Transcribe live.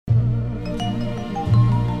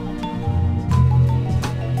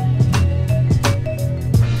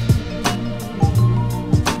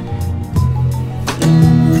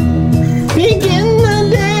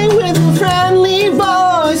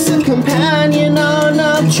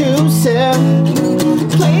intrusive.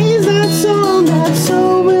 Plays that song that's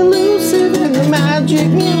so elusive, and the magic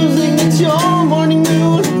music that's your morning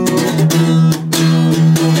mood.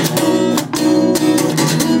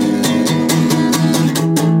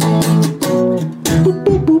 Boop,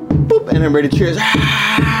 boop, boop, boop, and everybody cheers.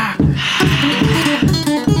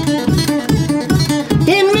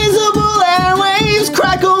 Invisible airwaves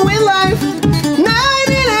crackle with life.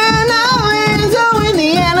 99 hours, oh, in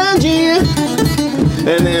the energy.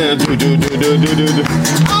 And then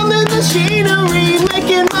on the machinery,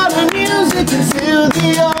 making modern music to soothe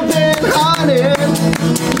the open-hearted.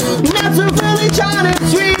 Not so really charted,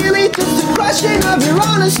 it's really just a question of your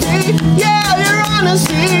honesty. Yeah, your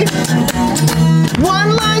honesty.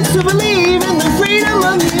 One likes to believe in the freedom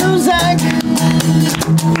of music.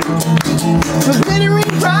 For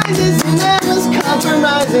glittering prizes and endless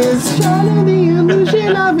compromises, shining the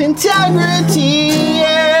illusion of integrity.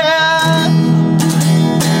 Yeah.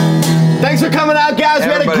 Thanks for coming out, guys.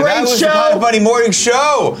 Everybody, we had a great that was show. The Kind of Funny morning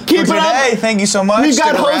show. Keep for it up. today. Thank you so much. We've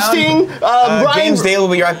got Stick around. hosting. Ryan, James Dale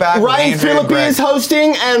will be right back. Ryan Phillippe is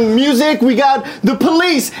hosting, and music. We got the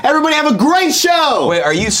Police. Everybody have a great show. Wait,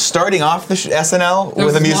 are you starting off the SNL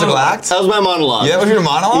with a musical act? That was my monologue. Yeah, that was your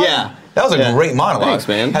monologue? Yeah. That was a great monologue. Thanks,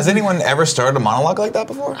 man. Has anyone ever started a monologue like that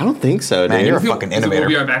before? I don't think so, dude. Man, you're a fucking innovator. We'll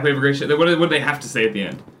be right back. We have a great show. What do they have to say at the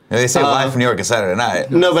end? They say live from New York is Saturday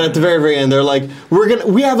night. No, but at the very, very end, they're like,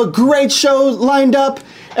 we have a great show lined up.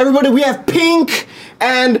 Everybody, we have Pink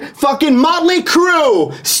and fucking Motley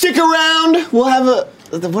Crue. Stick around. We'll have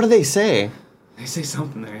what do they say? They say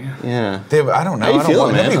something there, yeah. Yeah. I don't know. How you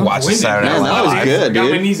feeling, man? Nobody watches Saturday Night Man, that was Live. good, Got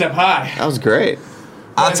my dude. knees up high. That was great.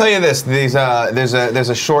 I'll tell you this: there's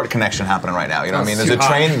a short connection happening right now. You know what I mean? That's There's a too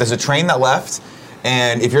hot. train. There's a train that left,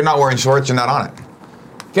 and if you're not wearing shorts, you're not on it.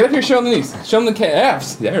 Get up here, show them the knees. Show them the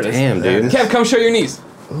calves. There it is. Damn, dude. Kev, come show your knees.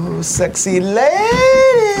 Ooh, sexy lady.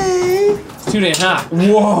 It's too damn hot.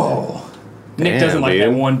 Whoa. Nick Damn, doesn't like that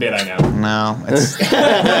dude. one bit, I know. No, it's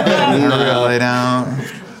I really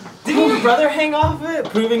don't. Didn't your brother hang off of it,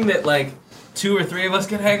 proving that like 2 or 3 of us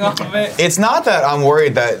can hang off of it? It's not that I'm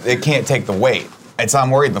worried that it can't take the weight. It's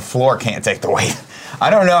I'm worried the floor can't take the weight. I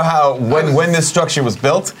don't know how when this structure was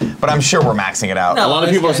built, but I'm sure we're maxing it out. A lot of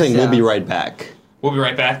Those people are guys saying we'll sound- be right back. We'll be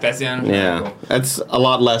right back. That's the end. Yeah. Cool. That's a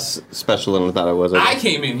lot less special than I thought it was. I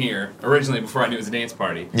came in here originally before I knew it was a dance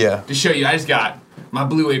party. Yeah. To show you, I just got my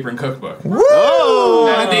Blue Apron cookbook.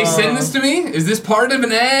 Oh! Now, did they send this to me? Is this part of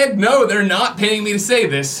an ad? No, they're not paying me to say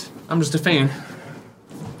this. I'm just a fan.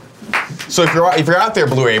 So if you're out there,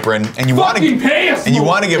 Blue Apron, and you want Fucking to pay us! and you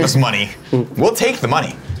want to give us money, we'll take the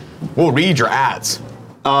money. We'll read your ads.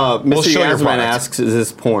 Mr. show your Yasman product. asks, is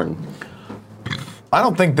this porn? I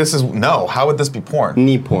don't think this is no. How would this be porn?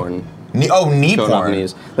 Knee porn. Knee Showing off porn.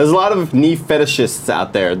 knees. There's a lot of knee fetishists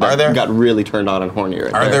out there that Are there? got really turned on and horny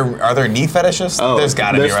right Are there. there knee fetishists? Oh, There's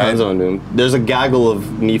gotta be, there's right? tons of them, dude. There's a gaggle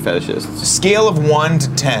of knee fetishists. Scale of 1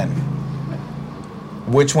 to 10.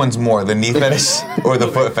 Which one's more, the knee fetish or the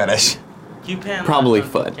foot fetish? Probably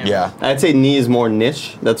foot. Yeah. I'd say knee is more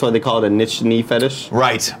niche. That's why they call it a niche knee fetish.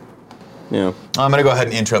 Right. Yeah. I'm gonna go ahead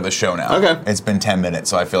and intro the show now. Okay. It's been 10 minutes,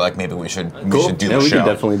 so I feel like maybe we should do Yeah, the we show. can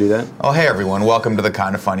definitely do that. Oh, hey everyone, welcome to the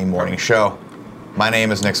Kind of Funny Morning Show. My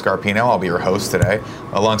name is Nick Scarpino, I'll be your host today.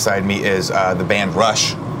 Alongside me is the band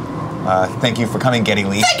Rush. Thank you for coming, Geddy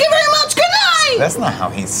Lee. Thank you very much. Good night. That's not how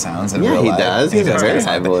he sounds in Yeah, real he life. does. He has a does very sound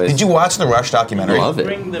high like that. voice. Did you watch the Rush documentary? I love it.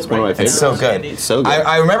 It's one of my favorites. It's so good. It's so good.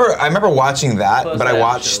 I remember watching that, Close but I that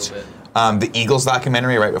watched a little the Eagles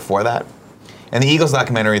documentary right before that. And the Eagles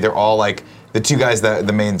documentary, they're all like the two guys that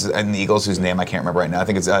the mains and the Eagles whose name I can't remember right now. I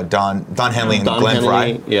think it's Don Henley and Don Glenn Henley.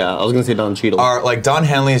 Fry. Yeah, I was gonna say Don Cheadle. Are like Don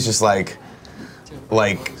Henley is just like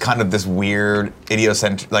kind of this weird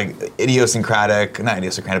idiosyncratic, not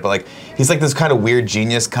idiosyncratic, but like he's like this kind of weird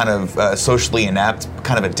genius, kind of socially inept,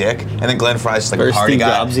 kind of a dick. And then Glenn Fry's just like Very a party Steve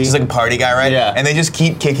guy. Jobsy. He's like a party guy, right? Yeah. And they just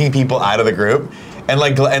keep kicking people out of the group. And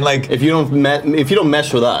like if you don't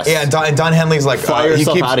mesh with us, yeah, Don Henley's like Fly he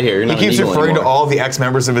yourself keeps, outta here. You're not he keeps an Eagle referring to anymore. all the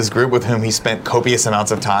ex-members of his group with whom he spent copious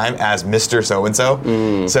amounts of time as Mr. So-and-so.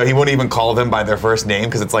 Mm. So he won't even call them by their first name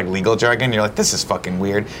because it's like legal jargon. You're like, this is fucking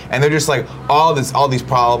weird. And they're just like all these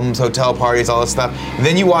problems, hotel parties, all this stuff. And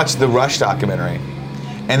then you watch the Rush documentary,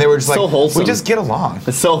 and they were just So like, wholesome. we just get along.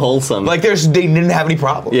 it's so wholesome. Like they didn't have any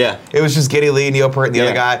problems. Yeah. It was just Geddy Lee, Neil Peart, and the Yeah.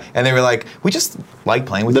 other guy, and they were like, we just like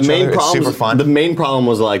playing with the each main other. problem, It's super fun. the main problem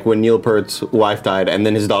was like when Neil Peart's wife died, and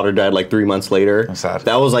then his daughter died like 3 months later. That's sad.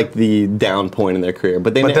 That was like the down point in their career.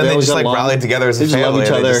 But then But they always just got like along. rallied together as a They just family. love each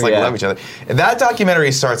and other. They just like yeah. love each other. And that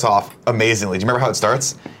documentary starts off amazingly. Do you remember how it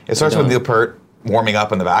starts? It starts with don't. Neil Peart warming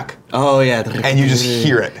up in the back. Oh yeah. And you just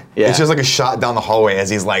hear it. Yeah. It's just like a shot down the hallway as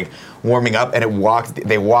he's like warming up, and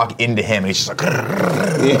they walk into him, and he's just like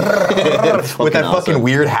with that fucking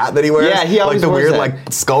weird hat that he wears. Yeah, he always like the wears weird that.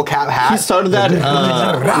 like skull cap hat. He started that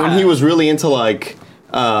when he was really into like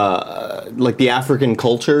the African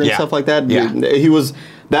culture and Yeah. stuff like that. Yeah.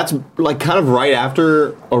 That's like kind of right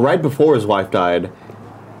after or right before his wife died.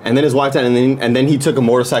 And then his wife died, and then he took a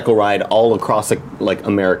motorcycle ride all across like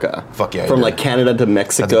America. Fuck yeah, he From did. like Canada to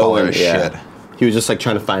Mexico. That's baller and as shit. He was just like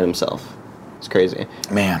trying to find himself. It's crazy.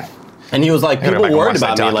 Man. And he was like, gotta people go back and worried watch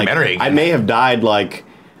that about me. Like, documentary I again. may have died like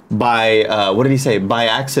by what did he say? By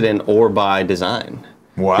accident or by design.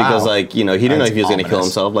 Wow. Because like he didn't know That's if he was going to kill ominous.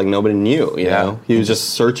 himself. Like nobody knew. You Yeah. know, he was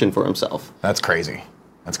just searching for himself. That's crazy.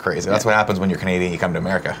 That's what happens when you're Canadian. You come to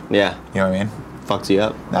America. Yeah, You know what I mean? fucks you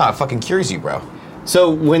up. No, it fucking cures you, bro.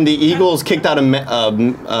 So when the Eagles kicked out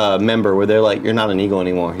a member, where they're like, "You're not an Eagle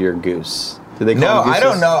anymore. You're a Goose." Did they call No, them I gooses?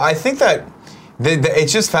 don't know. I think that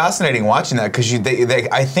it's just fascinating watching that because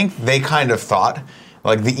I think they kind of thought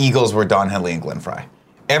like the Eagles were Don Henley and Glenn Frey.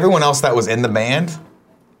 Everyone else that was in the band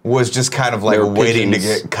was just kind of like They were waiting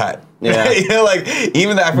pigeons. to get cut. Yeah. You know, like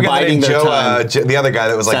even I forget the Biding name, their Joe, time. the other guy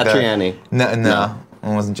that was like Satriani. No, it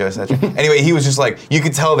wasn't Joe Satriani. Anyway, he was just like you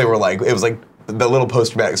could tell they were like it was like the little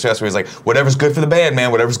post-traumatic stress where he's like, whatever's good for the band, man,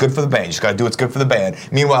 whatever's good for the band. You just gotta do what's good for the band.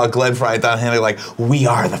 Meanwhile, Glenn Frey and Don Henley like, we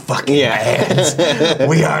are the fucking band.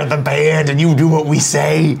 We are the band, and you do what we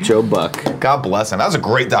say. Joe Buck. God bless him. That was a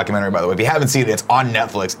great documentary, by the way. If you haven't seen it, it's on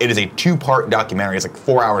Netflix. It is a 2-part documentary. It's like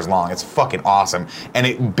 4 hours long. It's fucking awesome. And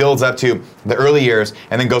it builds up to the early years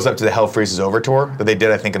and then goes up to the Hell Freezes Over tour that they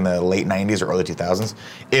did, I think, in the late 90s or early 2000s.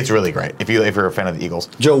 It's really great if you're a fan of the Eagles.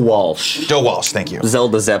 Joe Walsh. Joe Walsh, thank you.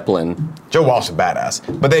 Zelda Zeppelin. Joe Walsh is badass.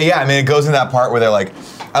 But it goes into that part where they're like,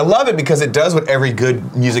 I love it because it does what every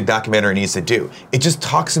good music documentary needs to do. It just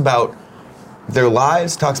talks about their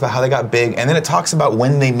lives, talks about how they got big, and then it talks about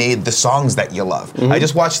when they made the songs that you love. I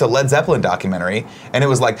just watched the Led Zeppelin documentary, and it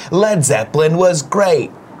was like, Led Zeppelin was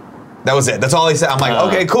great. That was it. That's all he said. I'm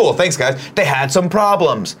like, okay, cool, thanks guys. They had some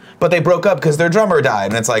problems, but they broke up because their drummer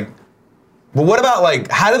died. And it's like, well, what about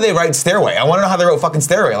like, how did they write Stairway? I want to know how they wrote fucking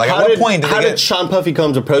Stairway. Like, at what point how did Sean Puffy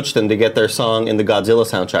Combs approach them to get their song in the Godzilla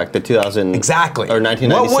soundtrack, the 2000 Exactly. or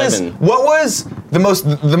 1997? What was the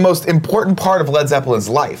most important part of Led Zeppelin's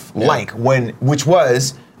life? Yeah. Which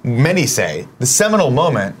was, many say, the seminal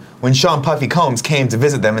moment when Sean Puffy Combs came to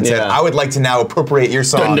visit them and said, Yeah. I would like to now appropriate your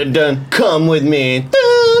song. Dun, dun, dun, come with me.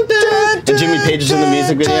 Dun, dun, and Jimmy Page is in the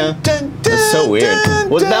music video. That's so weird.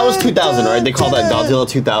 Well, that was 2000, right? They called that Godzilla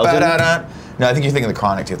 2000. No, I think you're thinking of the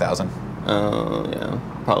Chronic 2000. Oh, yeah,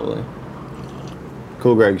 probably.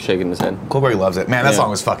 Cool Greg shaking his head. Coolberg loves it. Man, that Yeah.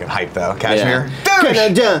 song was fucking hype though. Kashmir. I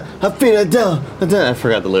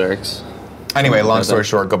forgot the lyrics. Anyway, long story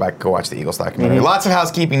short, go watch the Eagles documentary. Lots of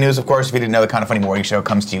housekeeping news, of course. If you didn't know, the Kind of Funny Morning Show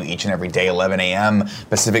comes to you each and every day, 11 a.m.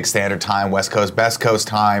 Pacific Standard Time, West Coast, Best Coast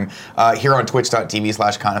Time, here on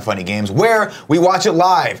twitch.tv/kindoffunnygames, where we watch it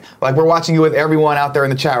live. Like we're watching you with everyone out there in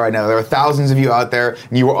the chat right now. There are thousands of you out there,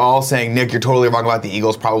 and you were all saying, Nick, you're totally wrong about the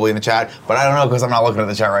Eagles, probably in the chat, but I don't know because I'm not looking at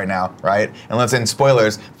the chat right now, right? And let's in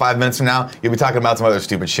spoilers, 5 minutes from now, you'll be talking about some other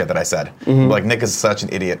stupid shit that I said. Like Nick is such an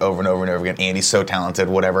idiot over and over and over again. Andy's so talented,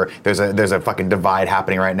 whatever. There's a fucking divide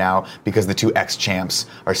happening right now because the two ex-champs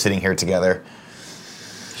are sitting here together.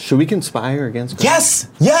 Should we conspire against Greg? Yes,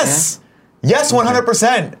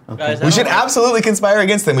 100%. Guys, I We should don't- absolutely conspire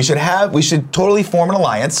against them. We should totally form an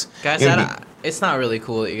alliance. Guys, it's not really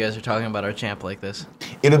cool that you guys are talking about our champ like this.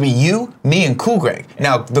 It'll be you, me, and Cool Greg.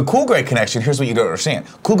 Now, the Cool Greg connection, here's what you don't understand.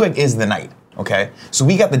 Cool Greg is the night, okay? So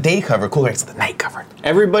we got the day cover, Cool Greg's the night cover.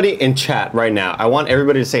 Everybody in chat right now, I want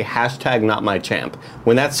everybody to say #NotMyChamp.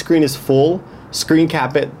 When that screen is full, screen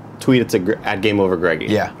cap it, tweet it to at GameOverGreggy.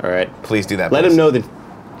 Yeah. All right? Please do that. Let please. him know that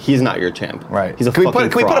he's not your champ. Right. He's a can fucking we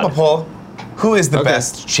put up a fraud. poll? Who is the Okay.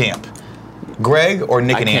 best champ? Greg or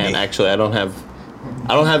Nick I and can't Andy? actually. I don't have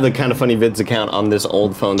the Kind of Funny Vids account on this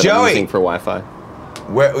old phone that I'm Joey! using for Wi-Fi.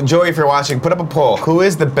 Joey, if you're watching, put up a poll. Who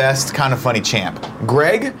is the best Kind of Funny champ?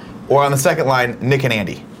 Greg or on the second line, Nick and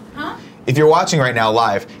Andy? Huh? If you're watching right now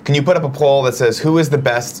live, can you put up a poll that says who is the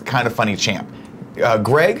best Kind of Funny champ?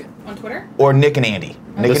 Greg On Twitter? or Nick and Andy? Nick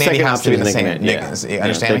and Andy second has to be option the is Nick same. and Andy, Nick, yeah. Yeah,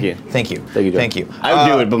 understand thank me? you. Thank you. Thank you, Joe. Thank you. I would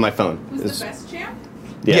do it, but my phone. Who's is- the best champ?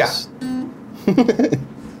 Yes.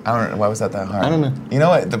 I don't know. Why was that hard? I don't know. You know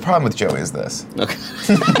what? The problem with Joey is this. Okay.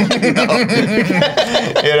 You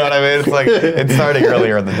know what I mean? It's like, it's starting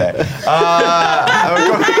earlier in the day.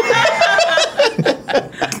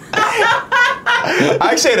 I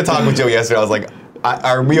actually had a talk with Joey yesterday. I was like,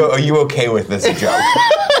 Are you okay with this joke?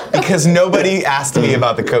 Because nobody asked me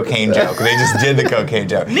about the cocaine joke. They just did the cocaine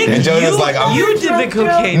joke. Nick, and Joe was like, you did the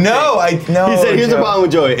cocaine. No, thing. no. He said, here's the Joe. problem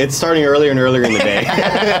with Joey. It's starting earlier and earlier in the day.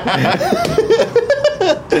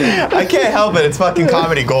 I can't help it. It's fucking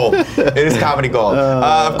comedy gold. It is comedy gold.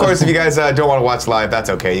 Of course, if you guys don't want to watch live, that's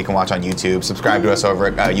okay. You can watch on YouTube. Subscribe to us over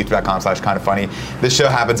at youtube.com/kindafunny. This show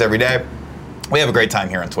happens every day. We have a great time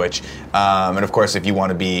here on Twitch. And of course, if you want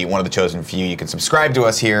to be one of the chosen few, you can subscribe to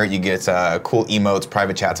us here. You get cool emotes,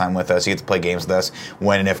 private chat time with us. You get to play games with us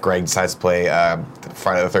when and if Greg decides to play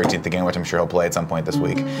Friday the 13th again, which I'm sure he'll play at some point this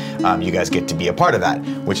week. You guys get to be a part of that,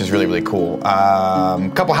 which is really, really cool.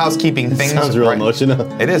 Couple housekeeping things. Sounds real emotional.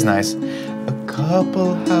 It is nice. A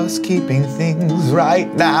couple housekeeping things right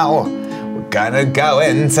now. We're gonna go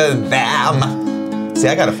into them. See,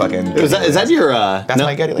 I got a fucking... Is that your... That's no,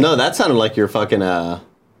 my Getty Lee. No, that sounded like your fucking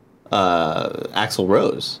Axl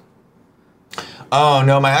Rose. Oh,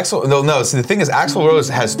 no, my Axl... No, so the thing is, Axl Rose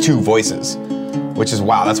has two voices, which is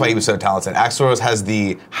wow. That's why he was so talented. Axl Rose has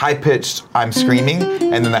the high-pitched I'm screaming,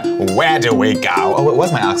 and then the where do we go? Oh, it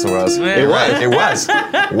was my Axl Rose. It was. It was.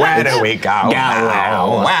 Where do we go?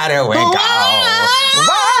 Go. Where do we go?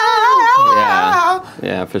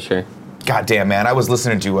 Yeah, for sure. God damn, man. I was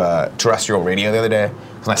listening to terrestrial radio the other day.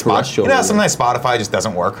 Terrestrial You know, radio. sometimes Spotify just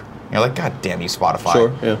doesn't work. You're like, God damn you, Spotify.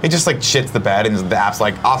 Sure, yeah. It just like shits the bed and the app's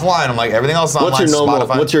like offline. I'm like, everything else is online.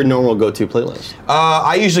 Spotify. What's your normal go-to playlist?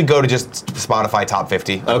 I usually go to just Spotify top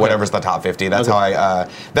 50, like Okay. whatever's the top 50. That's Okay.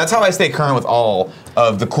 how I stay current with all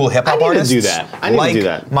of the cool hip hop I need to artists. do that. I need to do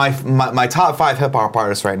that. My top 5 hip hop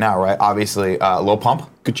artists right now, right? Obviously, Lil Pump.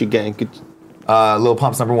 Gucci Gang. Lil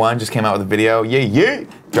Pump's #1 just came out with a video. Yeah.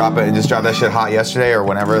 Drop that shit hot yesterday or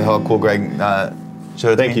whenever the hell Cool Greg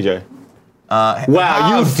showed it to Thank me. you, Jay. Wow,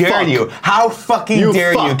 you you dare fuck. you? How fucking You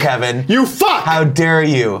dare you, fuck. Kevin? You fuck! How dare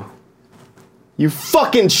you? You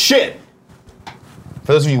fucking shit!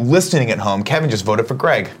 For those of you listening at home, Kevin just voted for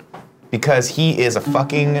Greg because he is a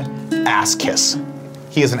fucking ass kiss.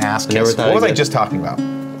 He is an ass never kiss. thought What was I'd I get- just talking about?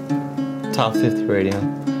 Top 50 radio.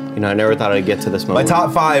 You know, I never thought I'd get to this My moment.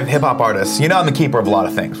 top 5 hip hop artists. You know I'm the keeper of a lot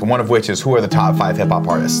of things, one of which is who are the top 5 hip hop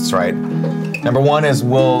artists, right? #1 is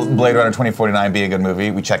will Blade Runner 2049 be a good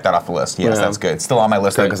movie? We checked that off the list. Yes, Yeah. that's good. It's still on my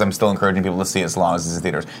list though Great. because I'm still encouraging people to see it as long as it's in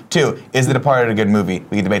theaters. 2, is The Departed a good movie?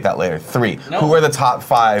 We can debate that later. 3, who are the top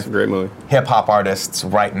 5 Great movie. hip hop artists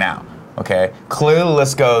right now? Okay, clearly the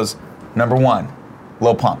list goes: #1,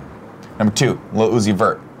 Lil Pump; #2, Lil Uzi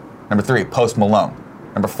Vert; #3, Post Malone;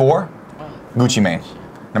 #4, Gucci Mane;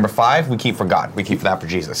 #5, we keep for God. We keep that for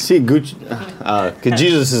Jesus. See, Gucci... Because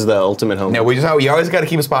Jesus is the ultimate home. No, you always got to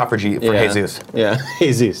keep a spot for Jesus. Yeah,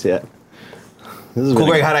 Jesus, yeah. This is Cool,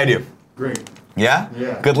 really Greg, how'd I do? Great. Yeah?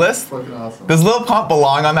 Yeah. Good list? Fucking awesome. Does Lil Pump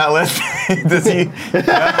belong on that list? Does he?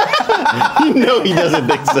 No, he doesn't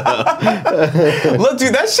think so. Look,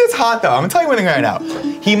 dude, that shit's hot though. I'm gonna tell you one thing right now.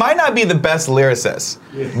 He might not be the best lyricist,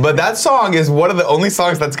 but that song is one of the only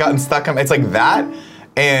songs that's gotten stuck on. It's like that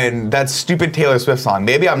and that stupid Taylor Swift song.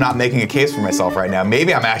 Maybe I'm not making a case for myself right now.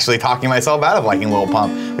 Maybe I'm actually talking myself out of liking Lil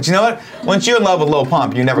Pump. But you know what? Once you're in love with Lil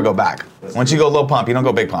Pump, you never go back. Once you go Lil Pump, you don't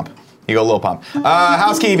go Big Pump. You go Lil Pump.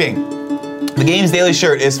 Housekeeping. The Games Daily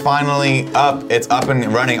shirt is finally up. It's up and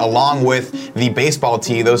running along with the baseball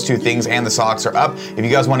tee. Those two things and the socks are up. If you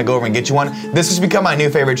guys want to go over and get you one, this has become my new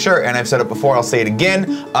favorite shirt, and I've said it before, I'll say it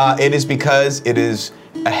again. It is because it is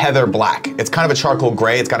a heather black. It's kind of a charcoal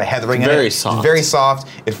gray. It's got a heathering in it. Very soft. It's very soft.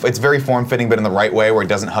 It's very form-fitting, but in the right way where it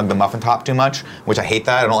doesn't hug the muffin top too much, which I hate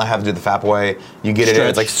that. I don't have to do the Fat Boy. You get it in.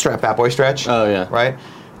 It's like Fat Boy stretch. Oh, yeah. Right?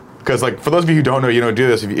 Because like for those of you who don't know, you don't do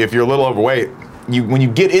this. If you're a little overweight, when you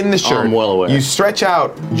get in the shirt, I'm well aware. you stretch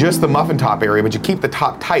out just the muffin top area, but you keep the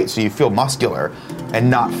top tight so you feel muscular and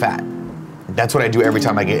not fat. That's what I do every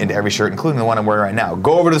time I get into every shirt, including the one I'm wearing right now.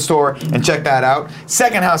 Go over to the store and check that out.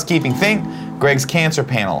 Second housekeeping thing, Greg's cancer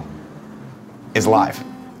panel is live.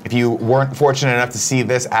 If you weren't fortunate enough to see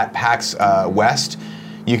this at PAX West,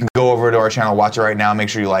 you can go over to our channel, watch it right now. Make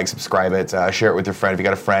sure you like, subscribe it, share it with your friend. If you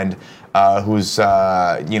got a friend who's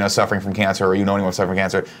suffering from cancer, or you know anyone suffering from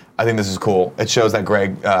cancer, I think this is cool. It shows that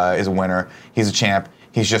Greg is a winner. He's a champ.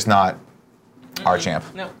 He's just not our champ.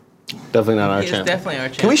 No, Definitely not our he is champ. definitely our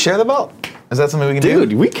champ. Can we share the belt? Is that something we can do?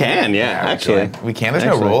 Dude, we can, yeah, actually. We can. There's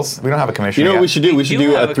no Actually. rules. We don't have a commissioner. You know what yet. we should do? We should do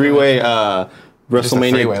do have a a three-way Just a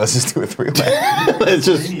three-way. WrestleMania. Let's just do a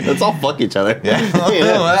three-way. Let's all fuck each other. Yeah.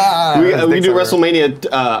 We can do Dicks over.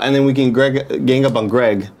 WrestleMania, and then we can gang up on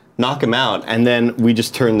Greg, knock him out, and then we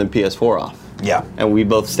just turn the PS4 off. Yeah. And we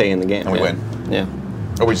both stay in the game. And we yeah. win. Yeah.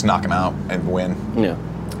 Or we just knock him out and win. Yeah.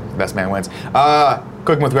 Best man wins.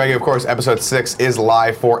 Cooking with Greggy, of course, episode 6 is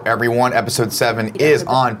live for everyone. Episode 7 is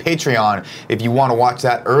on Patreon. If you want to watch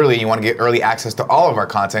that early, you want to get early access to all of our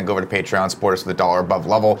content, go over to Patreon, support us with $1 above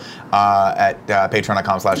level at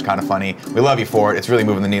patreon.com/kindafunny. We love you for it. It's really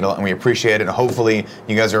moving the needle, and we appreciate it. And hopefully,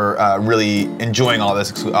 you guys are really enjoying all this,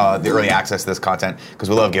 the early access to this content, because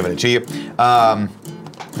we love giving it to you.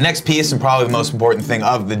 Next piece, and probably the most important thing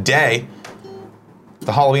of the day,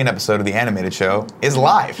 the Halloween episode of the animated show is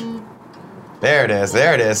live. There it is.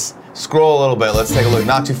 There it is. Scroll a little bit. Let's take a look.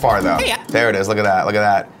 Not too far, though. There it is. Look at that. Look at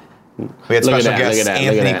that. We had special guests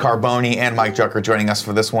Anthony Carboni and Mike Drucker joining us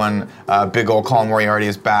for this one. Big old Colin Moriarty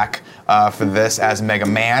is back for this as Mega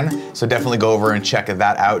Man. So definitely go over and check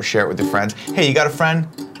that out. Share it with your friends. Hey, you got a friend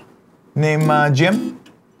named Jim?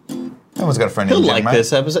 Everyone's got a friend named Jim, like right?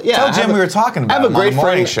 this episode. Yeah, Tell Jim we were talking about I have a great on the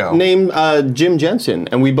morning friend show. named Jim Jensen,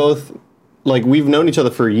 and we both, we've known each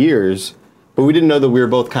other for years, but we didn't know that we were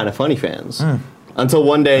both Kind of Funny fans. Until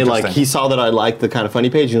one day, he saw that I liked the Kind of Funny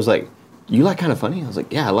page, and he was like, "You like Kind of Funny?" I was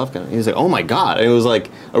like, "Yeah, I love Kind of Funny." He was like, "Oh my god!" And it was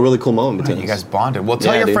like a really cool moment between You us. guys bonded. Well,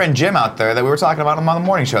 tell your dude. friend Jim out there that we were talking about him on the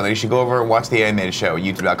morning show, that you should go over and watch the animated show,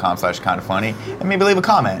 youtube.com/kindafunny, and maybe leave a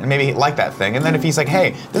comment, and maybe like that thing. And then if he's like,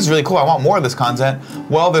 hey, this is really cool, I want more of this content,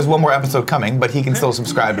 well, there's one more episode coming, but he can still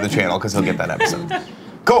subscribe to the channel because he'll get that episode.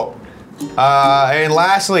 Cool. And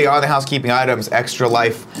lastly, on the housekeeping items, Extra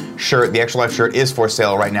Life shirt. The Extra Life shirt is for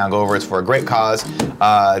sale right now. Go over. It's for a great cause.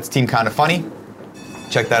 It's Team Kinda Funny.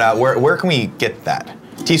 Check that out. Where can we get that?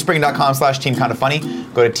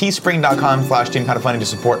 teespring.com/teamkindafunny. Go to teespring.com/teamkindafunny to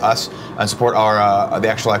support us and support our the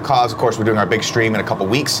Extra Life cause. Of course, we're doing our big stream in a couple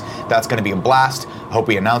weeks. That's going to be a blast. I hope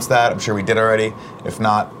we announced that. I'm sure we did already. If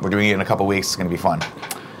not, we're doing it in a couple weeks. It's going to be fun.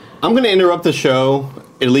 I'm going to interrupt the show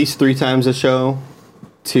at least 3 times a show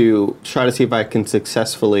to try to see if I can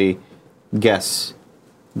successfully guess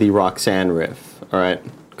the Roxanne riff. All right,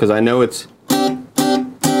 because I know it's.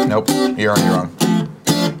 Nope, you're wrong.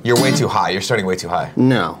 You're way too high. You're starting way too high.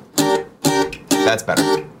 No. That's better.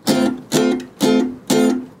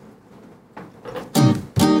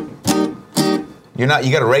 You're not.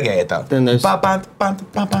 You got to reggae it though. Then there's. And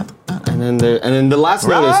And then the last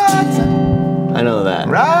note is. I know that.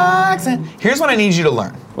 Roxanne. Here's what I need you to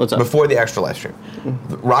learn. What's up? Before the Extra Live stream.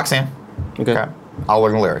 Roxanne. Okay. I'll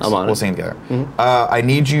learn the lyrics. I'm on We'll it. sing together. I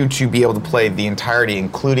need you to be able to play the entirety,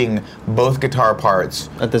 including both guitar parts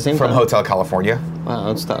At the same from time? Hotel California. Wow,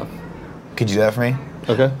 that's tough. Could you do that for me?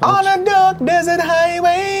 Okay. On a dark desert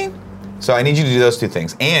highway. So I need you to do those 2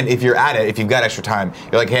 things. And if you're at it, if you've got extra time,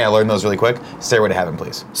 you're like, hey, I learned those really quick. Stairway to Heaven,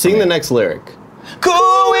 please. Sing the next lyric.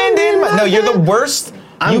 Cool wind in my... No, you're the worst.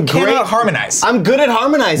 You I'm cannot great. harmonize. I'm good at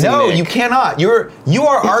harmonizing. No, Nick. you cannot. You are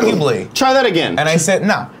arguably... Try that again. And I said,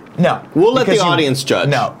 no. We'll let Because the audience judge.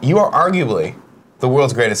 No, you are arguably the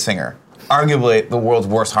world's greatest singer. Arguably the world's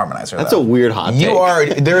worst harmonizer. That's though. a weird hot You take. are.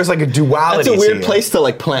 There's like a duality. That's a weird to you. place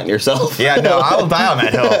to plant yourself. Yeah, no, I'll die on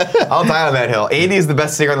that hill. I'll die on that hill. 80 is the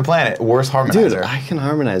best singer on the planet. Worst harmonizer. Dude, I can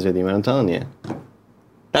harmonize with you, man. I'm telling you.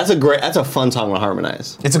 That's a fun song to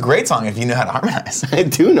harmonize. It's a great song if you know how to harmonize. I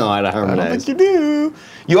do know how to I don't harmonize. think you do.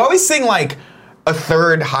 You always sing like a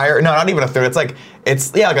third higher. No, not even a third. It's like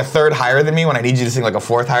a third higher than me when I need you to sing like a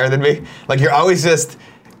fourth higher than me. Like you're always just.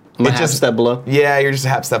 I'm a it half just- step below. Yeah, you're just a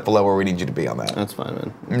half step below where we need you to be on that. That's fine,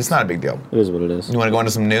 man. It's not a big deal. It is what it is. You want to go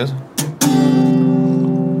into some news?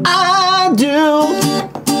 I do.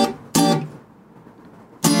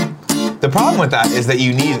 The problem with that is that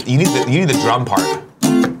you need the drum part.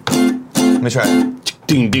 Let me try it.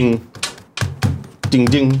 Ding ding. Ding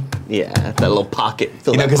ding. Yeah, that little pocket.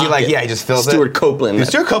 Fill You know, that because pocket. he just fills Stuart it. Copeland. Dude,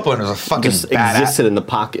 Stuart Copeland was a fucking just badass. existed in the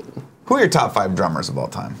pocket. Who are your top 5 drummers of all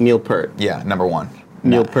time? Neil Peart. Yeah, number 1.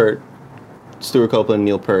 Neil Peart. Stuart Copeland,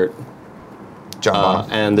 Neil Peart. John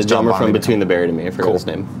Bonham. And the John drummer from Bonham. Between the Buried and Me. I forgot Cool. his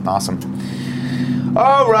name. Awesome.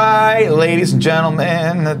 All right, ladies and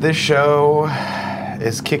gentlemen, this show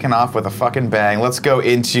is kicking off with a fucking bang. Let's go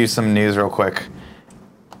into some news real quick.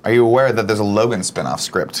 Are you aware that there's a Logan spinoff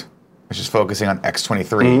script, which is focusing on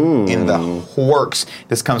X-23 in the works?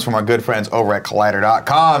 This comes from our good friends over at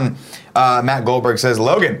Collider.com. Matt Goldberg says,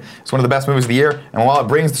 Logan is one of the best movies of the year, and while it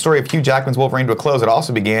brings the story of Hugh Jackman's Wolverine to a close, it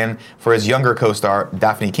also began for his younger co-star,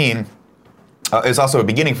 Daphne Keane. It's also a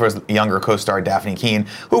beginning for his younger co-star, Daphne Keane,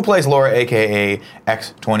 who plays Laura, a.k.a.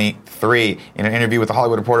 X-23. In an interview with The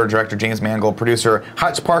Hollywood Reporter, director James Mangold, producer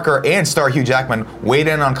Hutch Parker, and star Hugh Jackman weighed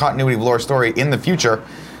in on continuity of Laura's story in the future.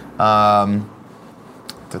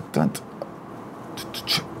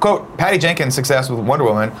 Quote, Patty Jenkins' success with Wonder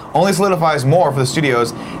Woman only solidifies more for the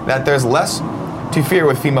studios that there's less to fear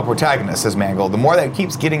with female protagonists, says Mangold. The more that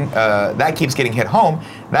keeps getting hit home,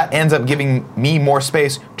 that ends up giving me more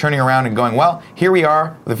space, turning around and going, well, here we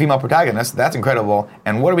are with a female protagonist. That's incredible.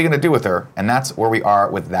 And what are we going to do with her? And that's where we are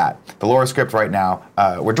with that. The Laura script right now,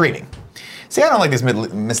 we're dreaming. See, I don't like these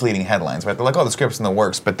misleading headlines, right? They're like, oh, the script's in the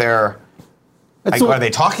works, but they're... are they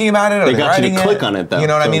talking about it? Are they got you to writing click on it, though. You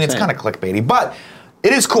know what I mean? It's saying. kind of clickbaity. But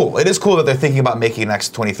it is cool. It is cool that they're thinking about making an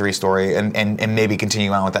X-23 story and maybe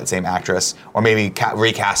continuing on with that same actress, or maybe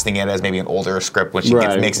recasting it as maybe an older script when she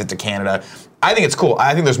makes it to Canada. I think it's cool.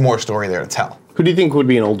 I think there's more story there to tell. Who do you think would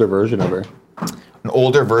be an older version of her? An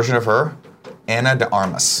older version of her? Ana de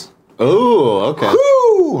Armas. Oh, okay.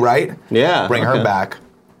 Woo! Right? Yeah. Bring her back.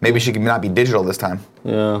 Maybe she could not be digital this time.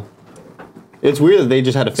 Yeah. It's weird that they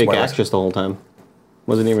just had a fake Spoilers. actress the whole time.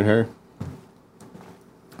 Wasn't even her.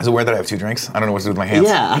 Is it weird that I have 2 drinks? I don't know what to do with my hands.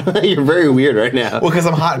 Yeah, you're very weird right now. Well, because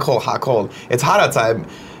I'm hot and cold, hot, cold. It's hot outside,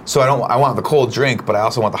 so I want the cold drink, but I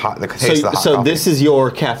also want the taste of the hot So coffee. this is your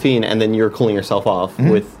caffeine, and then you're cooling yourself off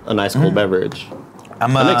with a nice cold beverage. That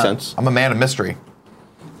makes sense. I'm a man of mystery.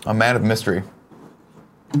 I'm a man of mystery.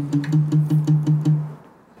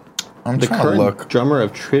 I'm The trying to current look. drummer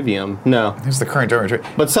of Trivium. No. Who's the current drummer?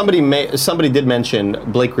 But somebody did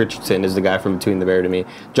mention Blake Richardson is the guy from Between the Bear to Me.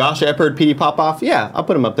 Josh Eppard, Petey Popoff. Yeah, I'll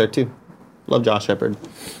put him up there too. Love Josh Eppard.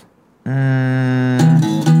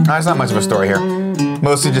 There's not much of a story here.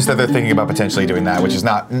 Mostly just that they're thinking about potentially doing that, which is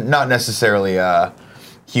not necessarily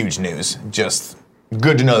huge news. Just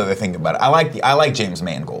good to know that they're thinking about it. I like James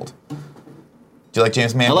Mangold. Do you like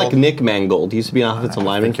James I Mangold? like Nick Mangold. He used to be an offensive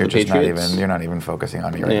lineman for the Patriots. You're not even focusing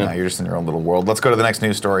on me right Yeah. now. You're just in your own little world. Let's go to the next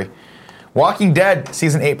news story. Walking Dead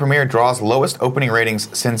Season 8 premiere draws lowest opening ratings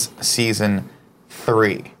since Season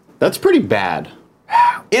 3. That's pretty bad.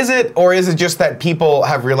 Is it, or is it just that people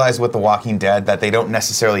have realized with The Walking Dead that they don't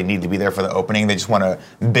necessarily need to be there for the opening, they just want to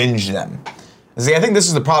binge them? See, I think this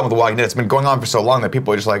is the problem with The Walking Dead. It's been going on for so long that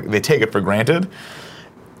people are just like, they take it for granted.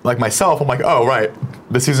 Like myself, I'm like, oh, right,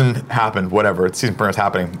 the season happened, whatever, the season premiere is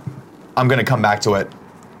happening. I'm going to come back to it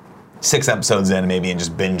 6 episodes in maybe and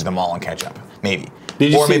just binge them all and catch up, maybe.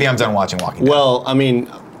 Or maybe I'm done watching Walking Dead. Well, I mean,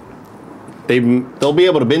 they'll be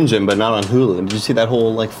able to binge him, but not on Hulu. Did you see that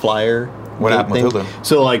whole flyer? What happened thing? with Hulu?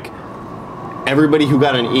 So everybody who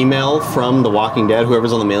got an email from The Walking Dead,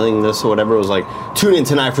 whoever's on the mailing list or whatever, was like, tune in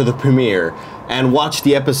tonight for the premiere and watch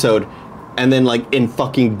the episode, and then in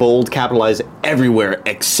fucking bold, capitalized everywhere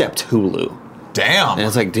except Hulu. Damn. And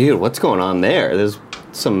it's like, dude, what's going on there? There's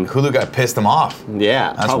some Hulu got pissed them off.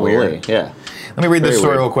 Yeah, That's probably. weird. Yeah. Let me read this Very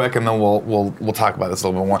story weird. real quick, and then we'll talk about this a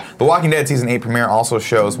little bit more. The Walking Dead Season 8 premiere also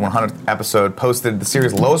shows 100th episode posted the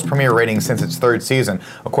series' lowest premiere rating since its 3rd season,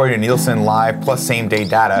 according to Nielsen Live plus same-day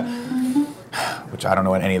data, which I don't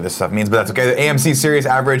know what any of this stuff means, but that's okay. The AMC series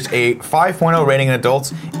averaged a 5.0 rating in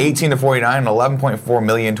adults, 18 to 49, and 11.4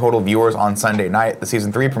 million total viewers on Sunday night. The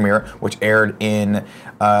Season 3 premiere, which aired in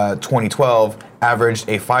 2012, averaged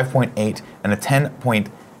a 5.8 and a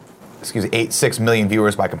 86 million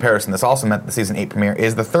viewers by comparison. This also meant the Season 8 premiere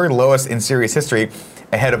is the 3rd lowest in series history,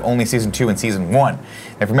 ahead of only Season 2 and Season 1.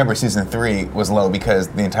 If you remember, Season 3 was low because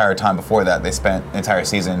the entire time before that, they spent the entire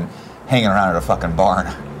season hanging around at a fucking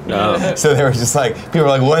barn. No. So they were just like, people were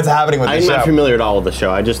like, what's happening with the I'm show? not familiar at all with the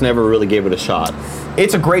show. I just never really gave it a shot.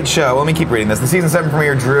 It's a great show. Let me keep reading this. The Season 7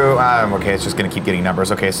 premiere drew, okay, it's just going to keep getting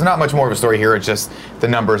numbers. Okay, so not much more of a story here. It's just the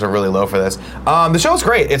numbers are really low for this. The show's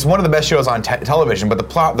great. It's one of the best shows on television, but the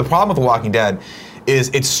problem with The Walking Dead is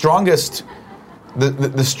its strongest,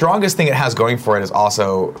 the strongest thing it has going for it is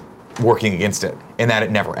also working against it, in that it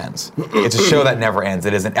never ends. It's a show that never ends.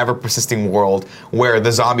 It is an ever-persisting world where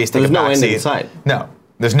the zombies take There's a no backseat. end in sight. No,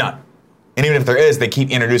 there's none. And even if there is, they keep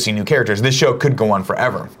introducing new characters. This show could go on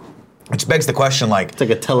forever. Which begs the question, It's like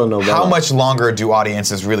a telenovela. how much longer do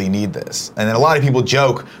audiences really need this? And then a lot of people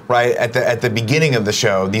joke, right, at the beginning of the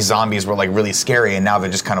show, these zombies were really scary, and now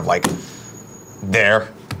they're just kind of there.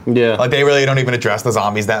 Yeah. They really don't even address the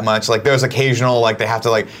zombies that much. There's occasional, they have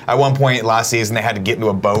to, at one point last season, they had to get into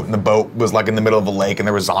a boat, and the boat was, in the middle of a lake, and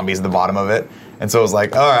there were zombies at the bottom of it. And so it was all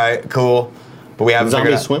right, cool. But we haven't figured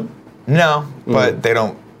Zombies out. swim? No, but they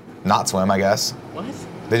don't not swim, I guess. What?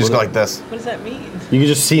 They just go like this. What does that mean? You can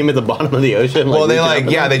just see them at the bottom of the ocean. Well, they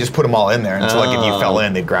reaching up and they just put them all in there, and so if you Oh. fell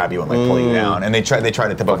in, they'd grab you and pull you down. And they tried to tip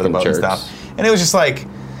over the Fucking boat and jerks. stuff. And it was just I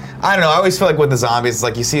don't know. I always feel with the zombies,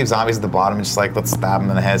 it's you see zombies at the bottom, and just let's stab them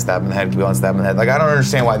in the head, stab them in the head, keep on stabbing them in the head. I don't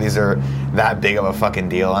understand why these are that big of a fucking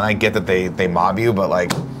deal. And I get that they mob you, but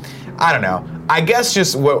I don't know. I guess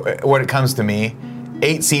just when it comes to me,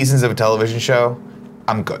 8 seasons of a television show,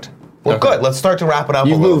 I'm good. Well, Okay. good. Let's start to wrap it up.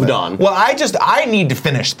 You've a little moved bit. on. Well, I need to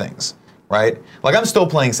finish things. right? Like, I'm still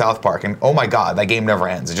playing South Park, and oh my god, that game never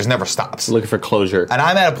ends. It just never stops. Looking for closure. And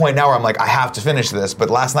I'm at a point now where I'm like, I have to finish this. But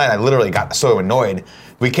last night I literally got so annoyed.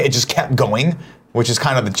 It just kept going, which is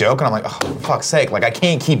kind of the joke. And I'm like, oh, for fuck's sake. Like, I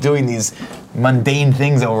can't keep doing these mundane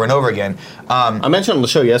things over and over again. I mentioned on the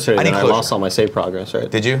show yesterday I need that I closure. lost all my save progress, right?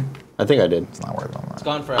 Did you? I think I did. It's not worth it. It's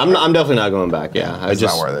gone forever. I'm definitely not going back, yeah. It's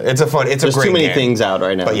not worth it. It's a fun, it's a There's great too many game. things out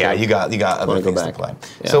right now. But yeah, that you got other wanna go things to back. play.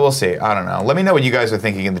 Yeah. So we'll see. I don't know. Let me know what you guys are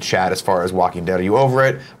thinking in the chat as far as Walking Dead. Are you over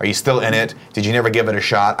it? Are you still in it? Did you never give it a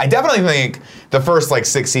shot? I definitely think the first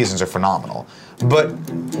 6 seasons are phenomenal. But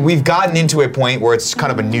we've gotten into a point where it's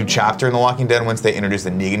kind of a new chapter in The Walking Dead once they introduce the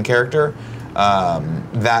Negan character.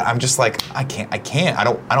 That I'm just like, I can't. I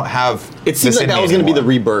don't have. It seems this like in that me was going to be the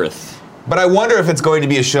anymore. rebirth. But I wonder if it's going to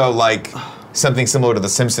be a show like something similar to The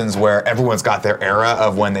Simpsons, where everyone's got their era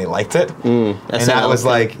of when they liked it, and that was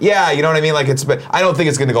like, yeah, you know what I mean. Like but I don't think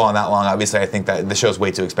it's going to go on that long. Obviously, I think that the show's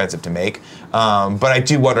way too expensive to make. But I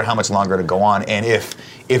do wonder how much longer to go on, and if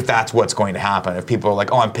that's what's going to happen. If people are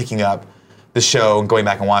like, oh, I'm picking up the show and going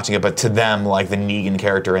back and watching it, but to them, like the Negan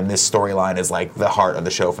character in this storyline is like the heart of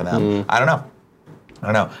the show for them. I don't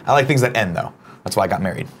know. I like things that end though. That's why I got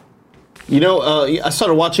married. You know, I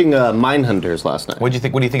started watching Mindhunters last night. What do you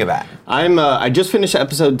think? What do you think of that? I just finished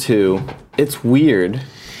episode 2. It's weird.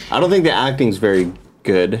 I don't think the acting's very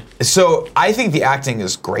good. So I think the acting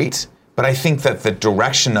is great, but I think that the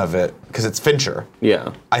direction of it, because it's Fincher.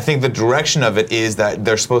 Yeah. I think the direction of it is that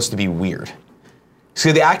they're supposed to be weird.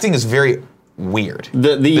 See, the acting is very weird.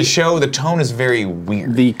 The show, the tone is very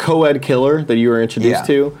weird. The co-ed killer that you were introduced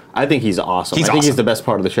Yeah. to, I think he's awesome. He's I think awesome. he's the best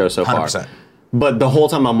part of the show so 100%. far. But the whole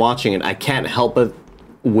time I'm watching it, I can't help but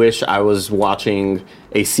wish I was watching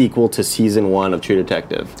a sequel to season 1 of True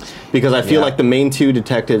Detective. Because I feel Yeah. like the main 2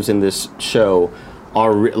 detectives in this show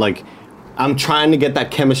are I'm trying to get that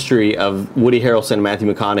chemistry of Woody Harrelson and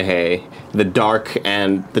Matthew McConaughey, the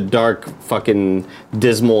dark fucking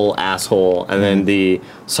dismal asshole, and then the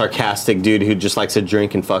sarcastic dude who just likes to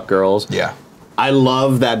drink and fuck girls. Yeah. I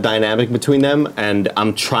love that dynamic between them, and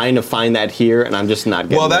I'm trying to find that here, and I'm just not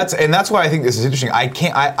getting Well, it. that's why I think this is interesting.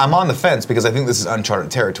 I'm on the fence because I think this is uncharted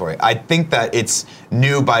territory. I think that it's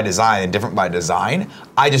new by design and different by design.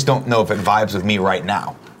 I just don't know if it vibes with me right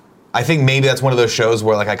now. I think maybe that's one of those shows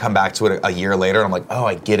where I come back to it a year later and I'm like, oh,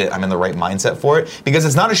 I get it. I'm in the right mindset for it. Because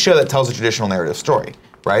it's not a show that tells a traditional narrative story,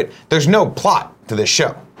 right? There's no plot to this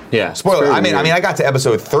show. Yeah. Spoiler. It's I very mean, weird. I got to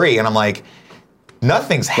episode 3 and I'm like,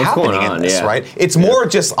 nothing's happening going on? in this, Yeah. right? It's more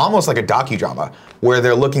just almost like a docudrama where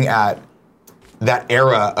they're looking at that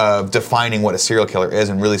era of defining what a serial killer is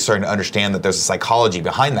and really starting to understand that there's a psychology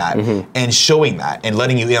behind that and showing that and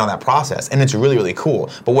letting you in on that process. And it's really, really cool.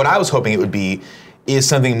 But what I was hoping it would be is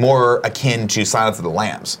something more akin to Silence of the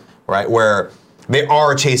Lambs, right? Where they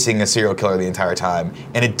are chasing a serial killer the entire time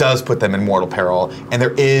and it does put them in mortal peril. And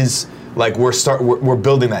there is, we're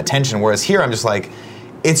building that tension. Whereas here I'm just like,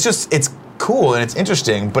 it's cool and it's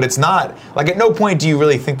interesting, but it's not, at no point do you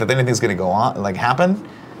really think that anything's gonna go on, happen.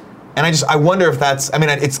 And I wonder if that's,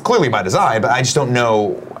 it's clearly by design, but I just don't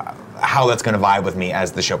know how that's going to vibe with me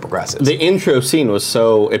as the show progresses. The intro scene was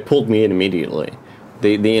it pulled me in immediately.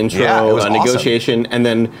 The intro, Yeah, it was awesome. negotiation, and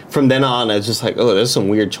then from then on, I was just like, oh, there's some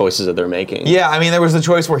weird choices that they're making. Yeah, there was the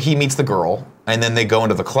choice where he meets the girl, and then they go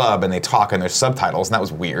into the club and they talk, and there's subtitles, and that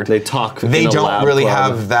was weird. They talk. They in a don't lab really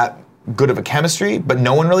club. have that good of a chemistry, but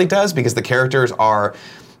no one really does because the characters are,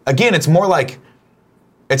 again, it's more like,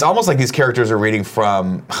 it's almost like these characters are reading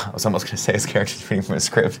from, I was almost going to say it's characters reading from a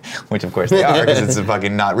script, which of course they are because it's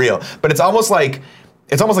fucking not real. But it's almost like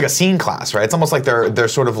a scene class, right? It's almost like they're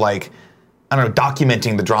sort of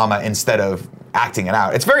documenting the drama instead of acting it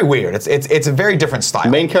out. It's very weird. It's a very different style. The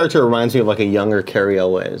main character reminds me of a younger Cary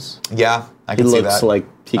Elwes. Yeah, I He can see looks that. like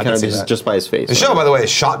he I kind can of see that. just by his face. The show, by the way, is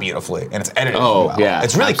shot beautifully and it's edited Oh, well. yeah,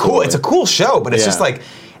 It's really absolutely. cool. It's a cool show, but it's just Yeah.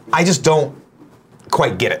 I just don't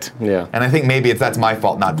quite get it. Yeah. And I think maybe that's my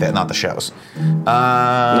fault, not the show's. No,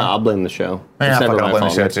 I'll blame the show. Yeah, It's never fucking my blame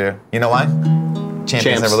the fault. show too. You know why?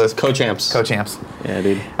 Champions never lose. Co-champs. Co-champs. Yeah,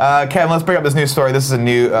 dude. Kevin, let's bring up this news story. This is a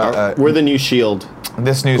new. We're the new Shield.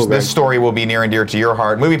 This Greg. story will be near and dear to your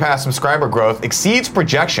heart. MoviePass subscriber growth exceeds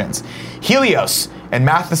projections. Helios and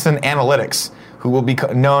Matheson Analytics, who will be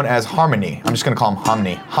known as Harmony. I'm just going to call them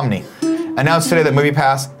Humney. Announced today that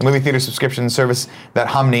MoviePass, the movie theater subscription service that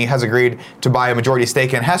Humney has agreed to buy a majority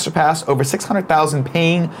stake in, has surpassed over 600,000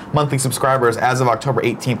 paying monthly subscribers as of October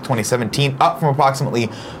 18th, 2017, up from approximately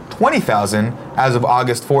 20,000 as of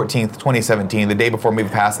August 14th, 2017, the day before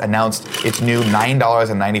MoviePass announced its new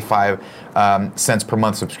 $9.95 cents per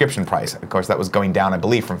month subscription price. Of course, that was going down, I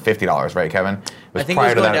believe, from $50, right, Kevin? I think it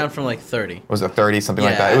was going down from like 30. Was it 30, something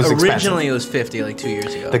like that? It was originally expensive. it was 50 like 2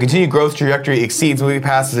 years ago. The continued growth trajectory exceeds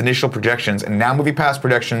MoviePass's initial projections, and now MoviePass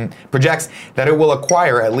projects that it will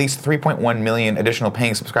acquire at least 3.1 million additional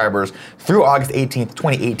paying subscribers through August 18th,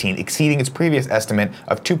 2018, exceeding its previous estimate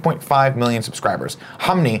of 2.5 million subscribers.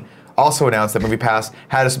 Humney also announced that MoviePass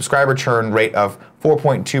had a subscriber churn rate of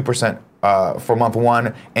 4.2% for month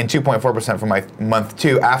 1 and 2.4% for month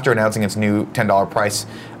 2 after announcing its new $10 price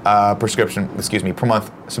per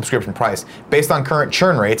month subscription price. Based on current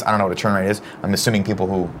churn rates, I don't know what a churn rate is. I'm assuming people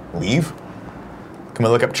who leave. Can we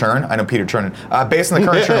look up churn? I know Peter Churn. Based on the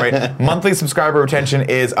current churn rate, monthly subscriber retention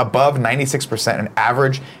is above 96%, and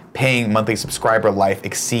average paying monthly subscriber life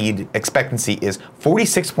expectancy is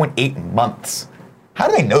 46.8 months. How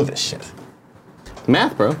do they know this shit?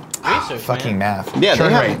 Math, bro. Research, Fucking man. math. Yeah,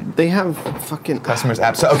 churn rate. they have fucking Customers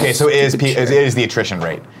apps. So, okay, so it is the attrition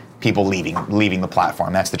rate. People leaving the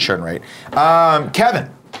platform. That's the churn rate. Kevin,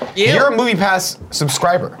 Yeah. you're a MoviePass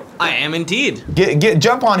subscriber. I am indeed.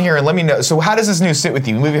 Jump on here and let me know. So how does this news sit with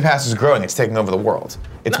you? MoviePass is growing. It's taking over the world.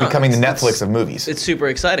 It's No, becoming the it's- Netflix of movies. It's super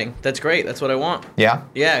exciting. That's great. That's what I want. Yeah?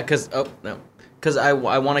 Yeah, because I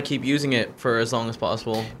want to keep using it for as long as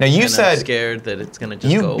possible. Now, you and said- I'm scared that it's gonna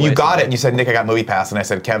just go away. You got it someday. and you said, Nick, I got MoviePass. And I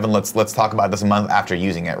said, Kevin, let's talk about this a month after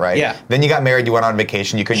using it, right? Yeah. Then you got married, you went on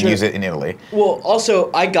vacation, you couldn't Sure. use it in Italy. Well, also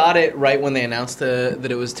I got it right when they announced that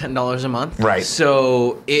it was $10 a month. Right.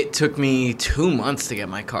 So it took me 2 months to get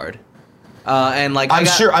my card. And like I'm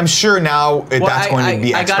sure now that's going to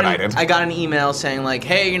be expedited. I got an email saying like,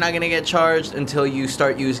 hey, you're not gonna get charged until you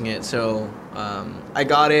start using it. So I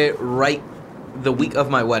got it right the week of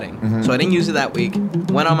my wedding. Mm-hmm. So I didn't use it that week.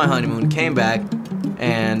 Went on my honeymoon, came back,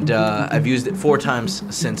 and I've used it 4 times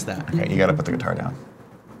since that. Okay, you got to put the guitar down.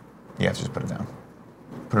 You have to just put it down.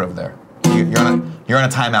 Put it over there. You're on a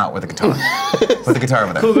timeout with the guitar. Put the guitar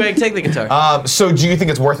over there. Cool, Greg, take the guitar. So do you think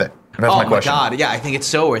it's worth it? That's Oh my my question. god, yeah, I think it's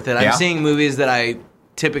so worth it. Yeah? I'm seeing movies that I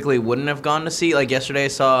typically wouldn't have gone to see. Like yesterday I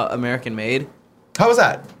saw American Made. How was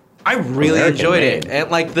that? I really American enjoyed Made. it. And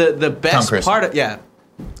like the best Cruise. part of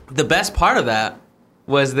the best part of that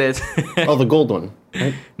was that Oh, the gold one.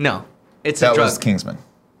 Right? no. It's That a drug. was Kingsman.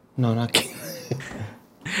 No, not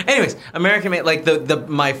Anyways, American Made, like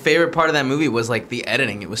my favorite part of that movie was like the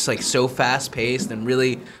editing. It was like so fast paced and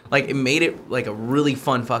really like it made it like a really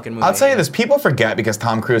fun fucking movie. I'll tell you this, people forget because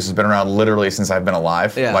Tom Cruise has been around literally since I've been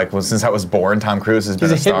alive. Yeah. Like since I was born, Tom Cruise has been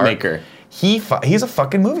He's a star. hitmaker. He's a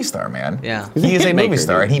fucking movie star, man. Yeah. He's a He is a hitmaker, movie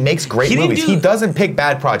star, dude. and he makes great He didn't movies. do- He doesn't pick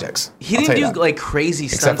bad projects. He I'll didn't tell do you that. like crazy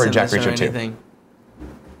stunts Except for in Jack this or Reacher 2. anything.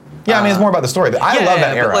 Yeah, I mean, it's more about the story. But I love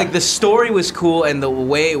that era. But like the story was cool and the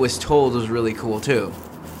way it was told was really cool too.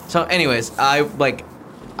 So, anyways, I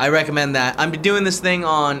recommend that. I'm doing this thing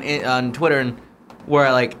on Twitter, and where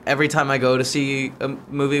I like every time I go to see a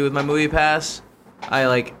movie with my movie pass, I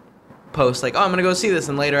like post like, oh, I'm gonna go see this,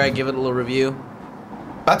 and later I give it a little review.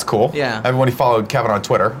 That's cool. Yeah. Everybody follow Kevin on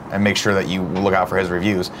Twitter and make sure that you look out for his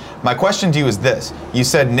reviews. My question to you is this. You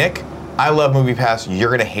said, Nick, I love MoviePass.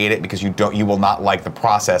 You're gonna hate it because you will not like the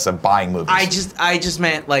process of buying movies. I just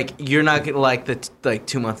meant like you're not gonna like the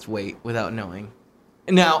 2 months wait without knowing.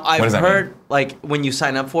 Now I've does that heard mean? like when you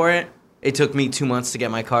sign up for it, it took me 2 months to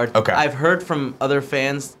get my card. Okay. I've heard from other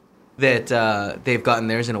fans that they've gotten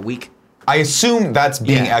theirs in a week. I assume that's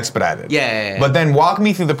being Yeah. expedited. Yeah. But then walk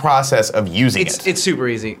me through the process of using it. It's super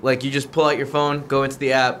easy. Like you just pull out your phone, go into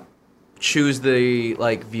the app, choose the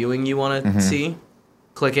like viewing you want to Mm-hmm. see,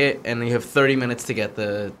 click it, and you have 30 minutes to get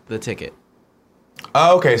the ticket.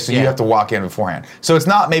 Oh, okay, so you Yeah. have to walk in beforehand. So it's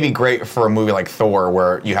not maybe great for a movie like Thor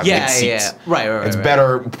where you have Yeah, big seats. yeah. Right. It's right.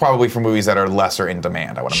 better probably for movies that are lesser in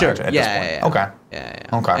demand, I would Sure. imagine at Yeah, this yeah, point. yeah. Okay.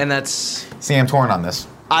 Yeah. Okay. And that's See, I'm torn on this.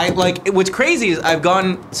 I like what's crazy is I've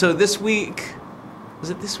gone so this week. Was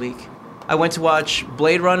it this week? I went to watch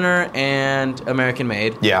Blade Runner and American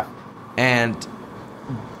Made, Yeah. and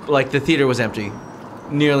like the theater was empty,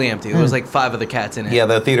 nearly empty. There was like 5 other cats in it. Yeah,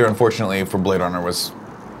 the theater, unfortunately, for Blade Runner was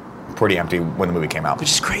pretty empty when the movie came out. Which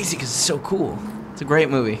is crazy because it's so cool. It's a great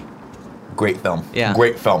movie. Great film. Yeah.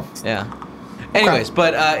 Great film. Yeah. Anyways,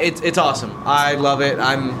 but it's awesome. I love it.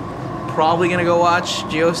 I'm probably gonna go watch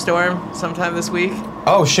Geostorm sometime this week.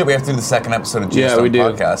 Oh, shit, we have to do the second episode of Yeah, Geostorm we do.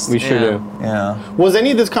 podcast. We sure Yeah. do. Yeah. Was any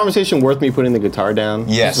of this conversation worth me putting the guitar down?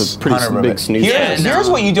 Yes, This was a pretty 100%. big snooze. Here- Yeah, here's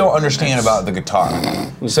no. what you don't understand about the guitar.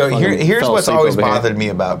 So fucking here's fell what's asleep always over here. bothered me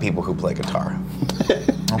about people who play guitar.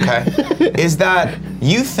 Okay, is that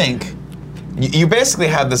you think you basically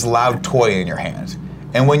have this loud toy in your hand,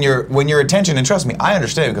 and when your attention, and trust me, I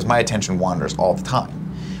understand because my attention wanders all the time.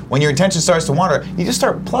 When your attention starts to wander, you just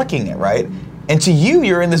start plucking it, right? And to you,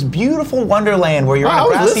 you're in this beautiful wonderland where you're I on a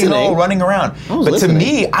was grassy listening. knoll running around. I was But listening. to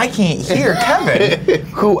me, I can't hear Kevin,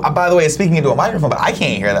 who, by the way, is speaking into a microphone, but I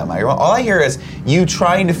can't hear that microphone. All I hear is you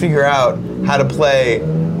trying to figure out how to play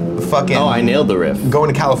the fucking Oh, I nailed the riff.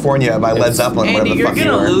 Going to California by Led Zeppelin, Andy, whatever the you're fuck you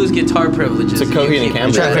gonna were. lose guitar privileges. It's a if you Coheed and keep Cambria.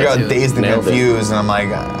 I'm trying to figure out doing that, Dazed and Nailed it. Confused, and I'm like,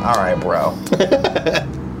 all right, bro.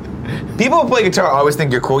 People who play guitar always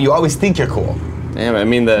think you're cool. You always think you're cool, Damn, I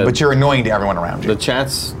mean but you're annoying to everyone around the you.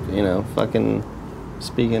 chat's, fucking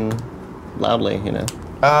speaking loudly, The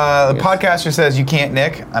podcaster says you can't,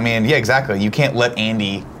 Nick. I mean, yeah, exactly. You can't let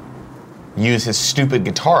Andy use his stupid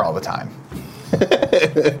guitar all the time.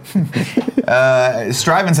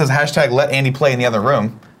 Striven says hashtag let Andy play in the other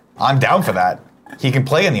room. I'm down for that. He can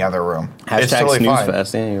play in the other room. It's Hashtag totally snooze fine.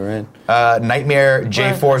 fest. Yeah, you're right. Nightmare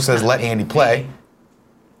J4 says let Andy play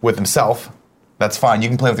with himself. That's fine. You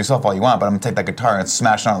can play with yourself all you want, but I'm gonna take that guitar and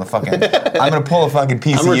smash it on the fucking. I'm gonna pull a fucking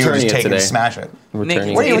PCU and returning just it take it today. and smash it.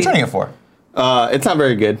 Returning What are you it. returning it for? It's not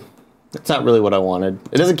very good. It's not really what I wanted.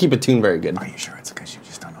 It doesn't keep it tuned very good. Are you sure it's because you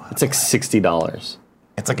just don't know how It's to like play? $60.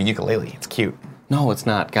 It's like a ukulele. It's cute. No, it's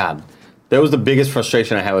not. God, that was the biggest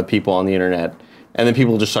frustration I had with people on the internet, and then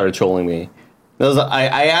people just started trolling me.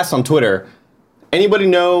 I asked on Twitter,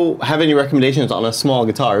 anybody have any recommendations on a small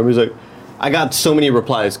guitar? Everybody's like, I got so many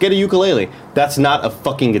replies. Get a ukulele. That's not a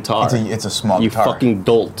fucking guitar. It's a small you guitar. fucking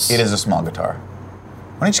dolts. It is a small guitar.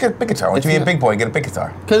 Why don't you just get a big guitar? Why don't you be a big boy and get a big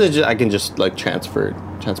guitar? Because I can just like transport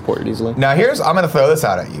it easily. Now I'm gonna throw this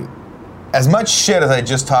out at you. As much shit as I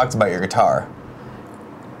just talked about your guitar,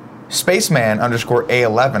 Spaceman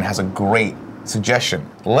 _A11 has a great suggestion.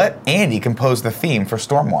 Let Andy compose the theme for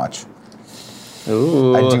Stormwatch.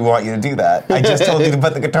 Ooh. I do want you to do that. I just told you to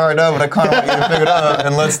put the guitar down, but I kind of want you to figure it out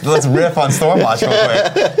and let's riff on Stormwatch real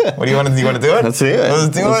quick. What do you want to do? You want to do it? Let's do it.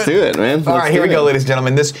 Let's do it, man. All right, here we go, ladies and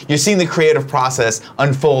gentlemen. You're seeing the creative process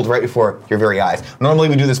unfold right before your very eyes. Normally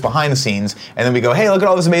we do this behind the scenes, and then we go, hey, look at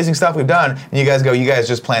all this amazing stuff we've done. And you guys go, you guys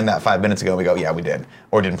just planned that 5 minutes ago. And we go, yeah, we did.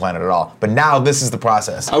 Or didn't plan it at all. But now this is the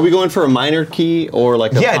process. Are we going for a minor key or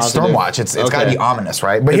like a Yeah, it's positive? Stormwatch. It's got to Okay. be ominous,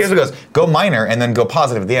 right? But here's what it goes. Go minor and then go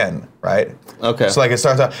positive at the end, right? Okay. So like it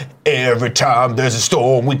starts out, every time there's a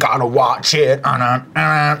storm, we gotta watch it.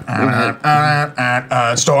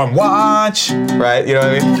 Stormwatch. Right? You know what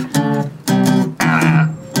I mean?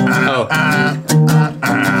 Oh.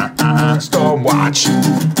 Stormwatch.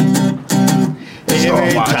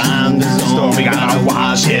 Every time there's a storm, we gotta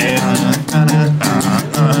watch it.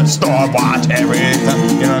 Stormwatch every time.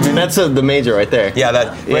 You know what I mean? That's the major right there. Yeah,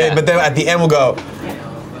 that. Yeah. Right, but then at the end we'll go,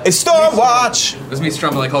 it's Stormwatch. It was me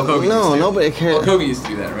strumming like Hulk Hogan. No, used to. nobody cares. Hulk Hogan used to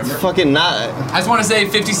do that, remember? Fucking not. I just want to say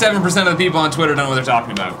 57% of the people on Twitter don't know what they're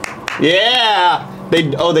talking about. Yeah. They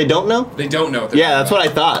don't know? They don't know what they're Yeah, talking that's what I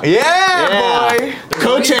thought. Yeah, boy.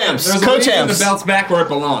 Co-champs. There's a reason Co-champs. the belt's back where it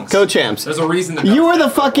belongs. Co-champs. There's a reason the You belt's were the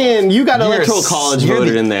fucking. You got You're electoral s- college you're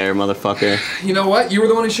voted the- in there, motherfucker. You know what? You were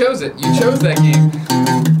the one who chose it. You chose that game.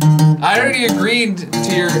 I already agreed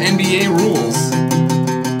to your NBA rules.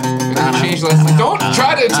 And you changed last. Don't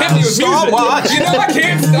try to tempt me with music. Stormwatch. You know I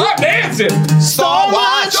can't stop dancing.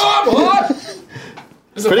 Stormwatch. Stormwatch.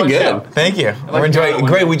 This is a Pretty fun good. show. Thank you. We're like enjoying. that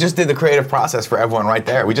one. Great. We just did the creative process for everyone right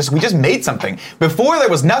there. We just made something. Before there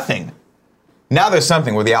was nothing. Now there's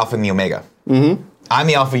something. We're the alpha and the omega. Mm-hmm. I'm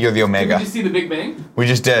the alpha. You're the Did omega. you see the Big Bang? We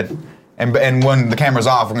just did. And when the camera's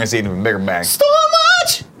off, we're gonna see an even bigger bang.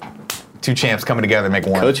 Stormwatch. Two champs coming together to make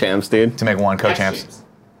one. Co-champs, dude. To make one. Co-champs. X-Champs.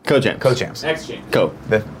 Co-champs. Co-champs. X-Champs. Co.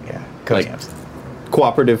 Yeah. Co-champs.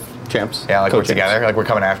 Cooperative champs. Yeah, like we're Co-champs. together, like we're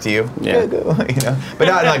coming after you. Yeah. You know, but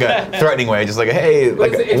not in like a threatening way, just like a hey,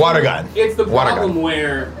 like a water gun. It's the water problem gun.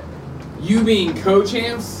 where you being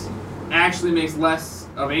co-champs actually makes less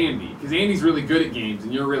of Andy. Because Andy's really good at games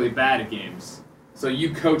and you're really bad at games. So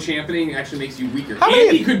you co-championing actually makes you weaker. How many-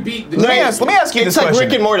 Andy could beat the Let me champ. ask you It's this like question.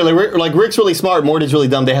 Rick and Morty. Like Rick's really smart, Morty's really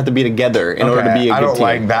dumb. They have to be together in order to be a I good don't team.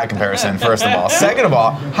 like that comparison. First of all, second of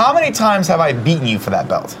all, how many times have I beaten you for that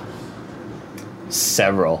belt?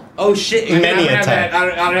 Several. Oh shit! I Many don't a have time. that-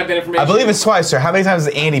 I don't have that information. I believe it's twice, sir. How many times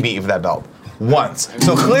has Andy beat you for that belt? Once.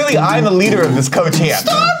 So clearly, I'm the leader of this co-champ.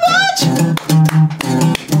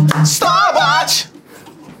 Stopwatch.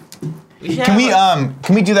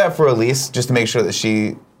 Can we do that for Elise just to make sure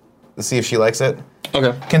that let's see if she likes it?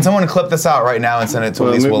 Okay. Can someone clip this out right now and send it to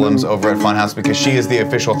Well, Elise maybe- Willems over at Funhouse because she is the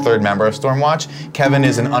official third member of Stormwatch. Kevin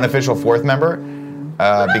is an unofficial fourth member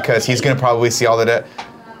because he's going to probably see all the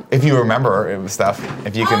if you remember stuff.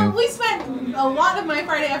 If you can. We spent a lot of my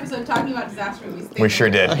Friday episode talking about disaster movies. We sure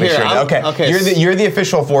did. We Here, sure did. I'll- Okay. okay. You're the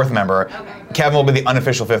official fourth member. Okay. Kevin will be the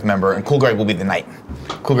unofficial fifth member, and Cool Greg will be the knight.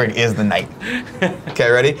 Cool Greg is the knight. Okay,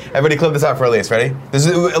 ready? Everybody, clip this out for Elise. Ready? This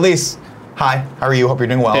is Elise. Hi, how are you? Hope you're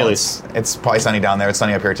doing well. Hey, It's probably sunny down there. It's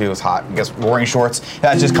sunny up here too. It's hot. I guess we're wearing shorts.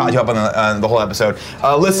 That just caught you up on the whole episode.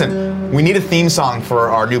 Listen, we need a theme song for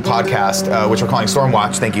our new podcast, which we're calling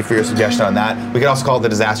Stormwatch. Thank you for your suggestion on that. We could also call it the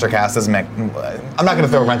Disaster Cast. I'm not going to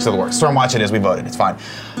throw a wrench to the works. Stormwatch it is. We voted. It's fine.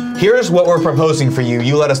 Here's what we're proposing for you.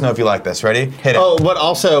 You let us know if you like this. Ready? Hit it. Oh, but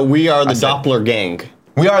also, we are the Doppler gang.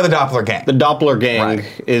 We are the Doppler gang. The Doppler gang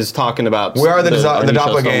Right. is talking about We are the our new show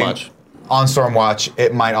Doppler so gang much. on Stormwatch.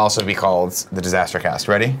 It might also be called the Disaster Cast.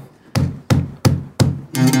 Ready?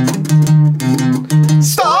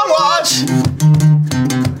 Stormwatch!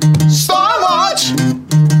 Stormwatch!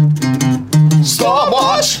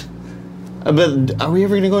 Stormwatch! But are we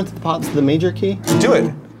ever going to go into the major key? Do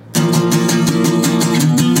it.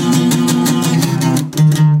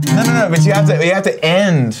 No, but you have to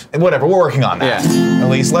end. Whatever, we're working on that. Yeah. At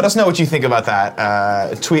least let us know what you think about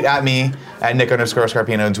that. Tweet at me at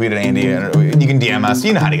Nick_Scarpino and tweet at Andy. And you can DM us.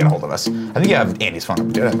 You know how to get a hold of us. I think you have Andy's phone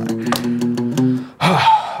number.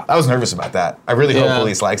 I was nervous about that. I really hope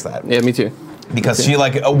Elise likes that Yeah, me too. because she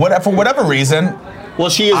for whatever reason Well,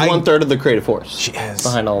 she is 1/3 of the creative force. she is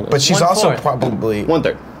behind all of this. But she's 1/4. also probably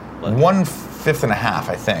 1/3. 1/5 and a half,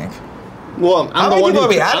 I think. Well, How I'm many the one people who are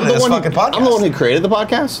we adding to this fucking podcast? I'm the one who created the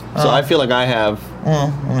podcast, so I feel like I have.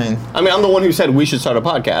 Well, I mean, I'm the one who said we should start a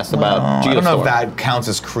podcast about I don't know if Geostorm. that counts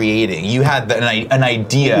as creating. You had an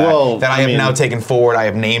idea Well, that I I have mean- now taken forward. I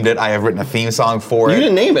have named it. I have written a theme song for it. You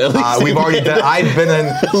didn't name it. At least We've already done. I've been in.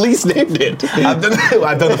 At least named it. I've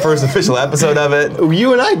done the first official episode of it.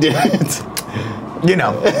 You and I did it. You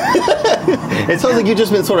know, It sounds like you've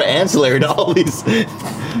just been sort of ancillary to all these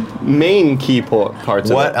main key parts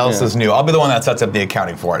of it. what else is new? I'll be the one that sets up the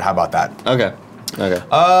accounting for it. How about that? Okay.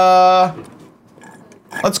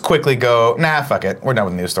 Let's quickly go. Nah, fuck it. We're done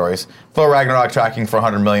with news stories. Thor Ragnarok tracking for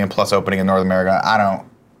 100 million plus opening in North America.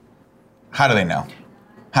 How do they know?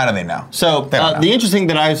 How do they know? So They don't know. the interesting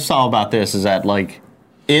that I saw about this is that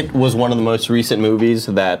it was one of the most recent movies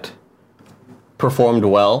that performed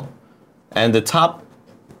well, and the top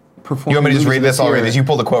performing. You want me to just read this? I'll read year- this. You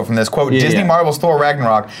pulled a quote from this. Quote, Yeah, Disney yeah. Marvel's Thor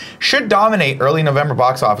Ragnarok should dominate early November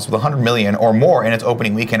box office with 100 million or more in its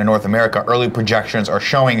opening weekend in North America. Early projections are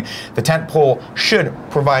showing the tentpole should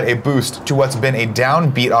provide a boost to what's been a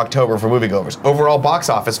downbeat October for moviegoers. Overall box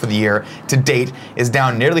office for the year to date is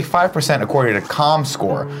down nearly 5% according to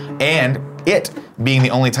ComScore, and it being the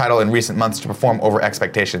only title in recent months to perform over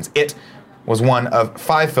expectations. It was one of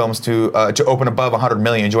 5 films to open above 100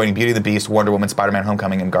 million, joining Beauty and the Beast, Wonder Woman, Spider-Man: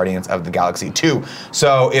 Homecoming, and Guardians of the Galaxy 2.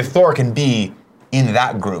 So if Thor can be in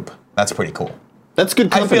that group, that's pretty cool. That's good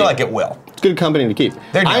I company. feel like it will. It's good company to keep.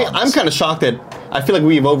 They're I'm giants. kind of shocked that I feel like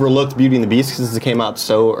we've overlooked Beauty and the Beast since it came out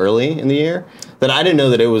so early in the year that I didn't know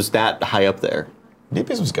that it was that high up there. Beauty and the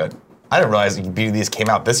Beast was good. I didn't realize Beauty and the Beast came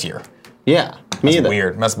out this year. Yeah, me That's either.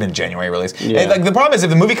 weird. Must have been January release. Yeah. Hey, the problem is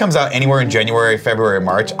if the movie comes out anywhere in January, February, or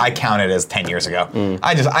March, I count it as 10 years ago.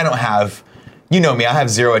 I don't have, you know me, I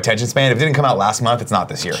have zero attention span. If it didn't come out last month, it's not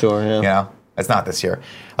this year. Sure, yeah. You know? It's not this year.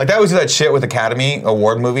 Like, they always do that shit with Academy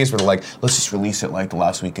Award movies where they're like, let's just release it like the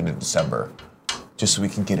last weekend of December. Just so we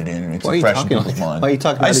can get it in and it's Why are you fresh in talking people's like- mind. why are you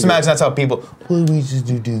talking I out just of your- imagine that's how people, well, we just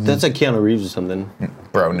do this. That's like Keanu Reeves or something.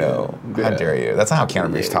 Bro, no. How dare you? That's not how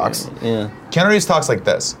Keanu Reeves talks. Yeah. Keanu Reeves talks like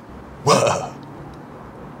this. Whoa.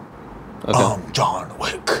 Okay. John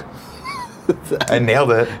Wick. I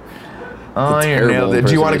nailed it. Oh, you terrible nailed it.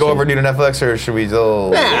 Do you want to go over impersonation. new to Netflix or should we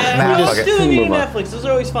still? Nah, we fuck just it. Do the new Move on. Netflix. Those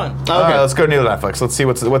are always fun. All right, let's go new to Netflix. Let's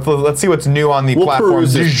see what's new on the We'll platform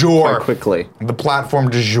peruse du this jour. quite quickly. The platform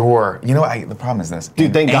du jour. You know what? The problem is this.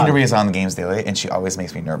 Dude, thank God. Andrea is on the games daily, and she always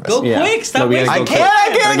makes me nervous. Go Yeah. quick. Stop No, we gotta wasting go I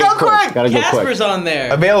quick. can't Gotta go quick. Gotta go quick. Casper's on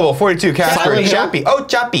there. Available 42 Casper. Silent Hill? Chappie. Oh,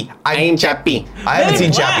 Chappie. I'm Chappie. I haven't Men seen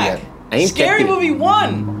in Chappie Black. yet. I ain't Scary Chappie. Movie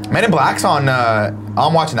 1. Men in Black's on.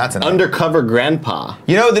 I'm watching that tonight. Undercover Grandpa.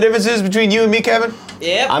 You know what the difference is between you and me, Kevin?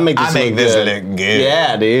 Yep. I make this look good.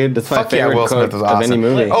 Yeah, dude. That's my Fuck yeah, favorite Will Smith quote is of awesome. any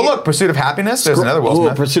movie. Oh look, Pursuit of Happiness. There's another Will Ooh,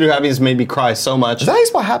 Smith. Pursuit of Happiness made me cry so much. Is that how you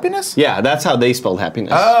spell happiness? Yeah, that's how they spelled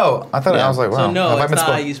happiness. Oh, I thought Yeah. I was like, wow. So no, have I it's not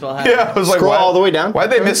misspelled- how you spell happiness. Yeah, I was like, Scroll why- all the way down.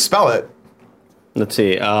 Why'd they misspell it? Let's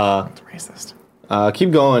see. Racist.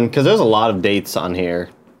 Keep going, because there's a lot of dates on here.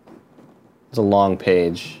 It's a long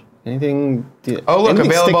page. Anything? Oh look,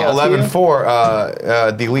 anything stick available out to you?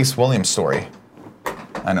 11/4. The Elise Williams story.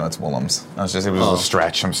 I know it's Willems. It was a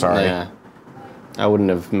stretch. I'm sorry. Yeah. I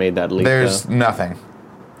wouldn't have made that leap. There's though. nothing.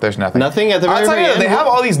 There's nothing. Nothing at the I'll very, tell you, very they end? have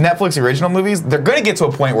all these Netflix original movies. They're going to get to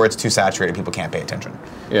a point where it's too saturated. People can't pay attention.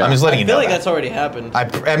 Yeah. I'm just letting I you feel know like that. that's already happened. I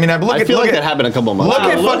mean, look I at feel look like at that happened a couple months Look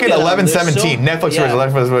ago. at look fucking at 'em. 11/17. They're so- Netflix yeah.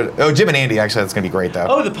 original. Oh, Jim and Andy. Actually, that's gonna be great though.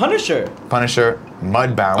 Oh, The Punisher. Punisher,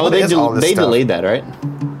 Mudbound. Oh, What they is all this they stuff? delayed that, right?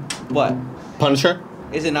 What? Punisher?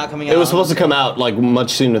 Is it not coming out? It was supposed to come out like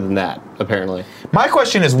much sooner than that, apparently. My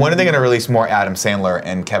question is, when are they going to release more Adam Sandler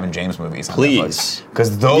and Kevin James movies? Please.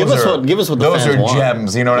 Because those Give us what the those fans are want.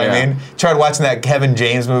 gems. You know what Yeah. I mean? Tried watching that Kevin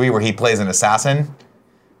James movie where he plays an assassin.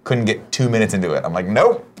 Couldn't get 2 minutes into it. I'm like,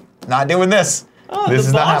 nope, not doing this. Oh, this the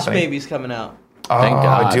is not Boss happening. Baby's coming out. Thank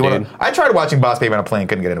God, I do wanna- dude. I tried watching Boss Baby on a plane,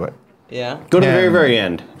 couldn't get into it. Yeah. Go to the Yeah. very, very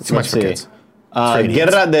end. Too much Let's for see. kids. For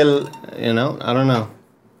idiots. Guerra del, I don't know.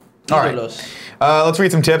 All right. Ídolos. Let's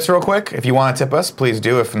read some tips real quick. If you want to tip us, please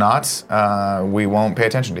do. If not, we won't pay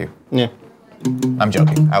attention to you. Yeah. I'm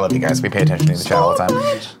joking. I love you guys. We pay attention to the chat all the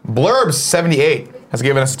time. Blurbs78 has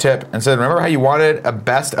given us a tip and said, remember how you wanted a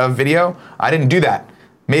best of video? I didn't do that.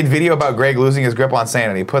 Made video about Greg losing his grip on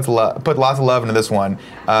sanity. Put lots of love into this one.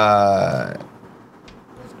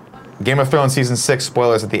 Game of Thrones Season 6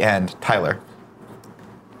 spoilers at the end. Tyler.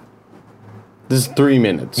 This is 3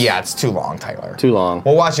 minutes. Yeah, it's too long, Tyler. Too long.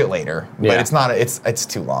 We'll watch it later. But Yeah. it's not, it's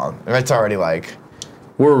too long. It's already like,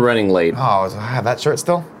 We're running late. oh, I have that shirt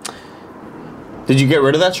still? Did you get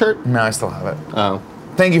rid of that shirt? No, I still have it. Oh.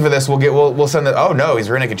 Thank you for this. We'll send it. Oh no, he's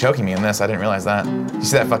rear naked choking me in this. I didn't realize that. You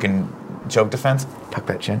see that fucking choke defense? Tuck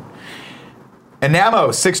that chin.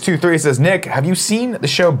 Enamo623 says, Nick, have you seen the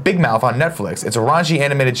show Big Mouth on Netflix? It's a raunchy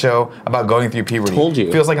animated show about going through puberty. Told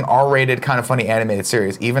you. Feels like an R-rated, kind of funny animated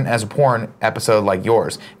series, even as a porn episode like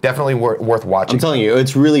yours. Definitely worth watching. I'm telling you,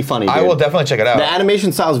 it's really funny, dude. I will definitely check it out. The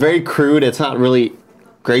animation style is very crude. It's not really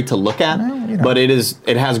great to look at, but it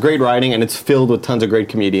has great writing and it's filled with tons of great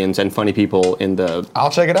comedians and funny people in the I'll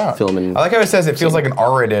check it out. film and I like how it says it feels like an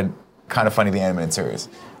R-rated, kind of funny, the animated series.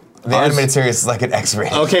 The animated series is like an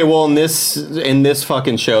X-rated. Okay, well in this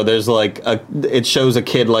fucking show, there's like it shows a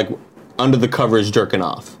kid like under the covers jerking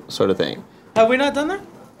off, sort of thing. Have we not done that?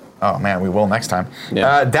 Oh man, we will next time.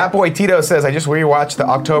 Yeah. Dat Boy Tito says, I just rewatched the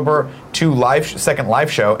October 2 second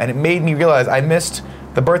live show, and it made me realize I missed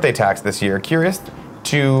the birthday tax this year. Curious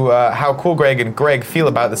to how Cool Greg and Greg feel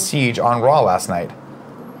about the siege on Raw last night.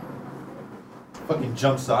 Fucking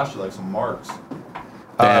jump Sasha like some marks.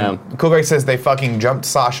 Damn. Cool Greg says they fucking jumped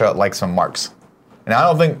Sasha like some marks. And I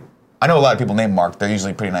know a lot of people named Mark. They're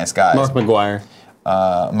usually pretty nice guys. Mark McGuire,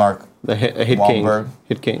 Mark. the hit Wahlberg. king.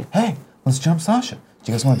 Hit king. Hey, let's jump Sasha. Do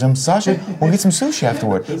you guys want to jump Sasha? We'll get some sushi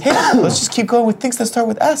afterward. Hey, let's just keep going with things that start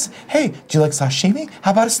with S. Hey, do you like sashimi? How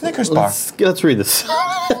about a Snickers bar? Let's read this.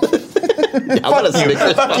 Fuck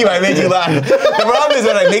you, I made you laugh. The problem is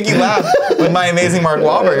when I make you laugh with my amazing Mark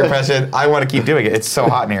Wahlberg impression, I want to keep doing it. It's so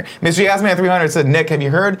hot in here. Mr. Yasman300 said, Nick, have you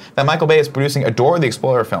heard that Michael Bay is producing a Dora the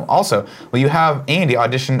Explorer film? Also, will you have Andy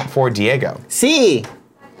audition for Diego? See.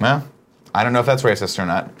 Well, I don't know if that's racist or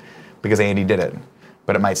not, because Andy did it.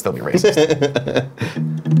 But it might still be racist.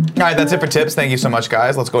 All right, that's it for tips. Thank you so much,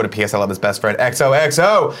 guys. Let's go to PS I Love His Best Friend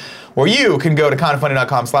XOXO, where you can go to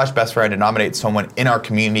kindafunny.com/bestfriend and nominate someone in our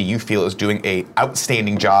community you feel is doing a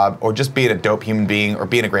outstanding job, or just being a dope human being, or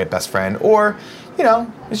being a great best friend, or, you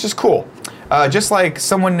know, it's just cool. Just like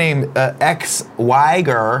someone named X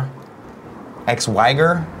Weiger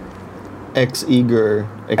X-Eager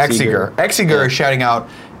is shouting out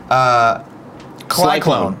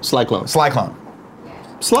Slyclone.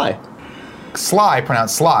 Sly,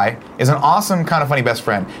 pronounced Sly, is an awesome, kind of funny best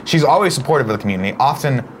friend. She's always supportive of the community,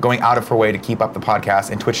 often going out of her way to keep up the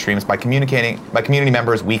podcast and Twitch streams by communicating by community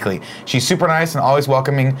members weekly. She's super nice and always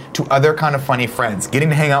welcoming to other kind of funny friends. Getting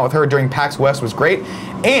to hang out with her during PAX West was great,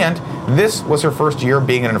 and this was her first year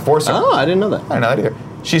being an enforcer. Oh, I didn't know that. I didn't know that either.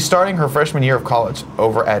 She's starting her freshman year of college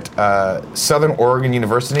over at Southern Oregon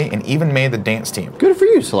University, and even made the dance team. Good for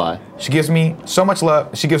you, Sly. She gives me so much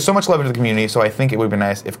love. She gives so much love into the community, so I think it would be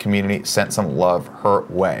nice if community sent some love her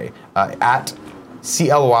way. At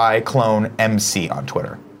CLY Clone MC on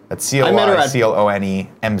Twitter. That's CLY CLONE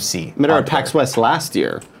MC. Met her at PAX West last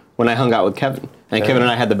year when I hung out with Kevin. And Kevin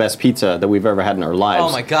and I had the best pizza that we've ever had in our lives.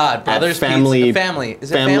 Oh my God, Brothers Family Pizza. Family.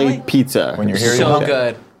 Is it family? Pizza. When you're here, So you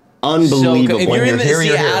good. Unbelievable. So good. If you're in the you're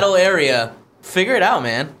here. Seattle area, figure it out,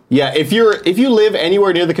 man. Yeah, if you live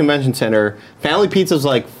anywhere near the convention center, Family Pizza's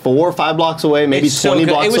like 4 or 5 blocks away, maybe It's so 20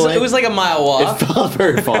 good. blocks away. It was like a mile walk. It felt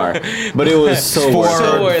very far, but it was so 4,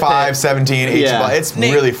 worth it. worth 5, it. 17, 8. Yeah. It's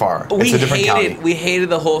Nick, really far. It's a different county. We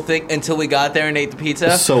hated the whole thing until we got there and ate the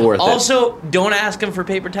pizza. It's so worth it. Also, don't ask him for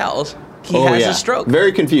paper towels. He has a stroke.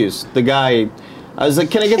 Very confused. The guy, I was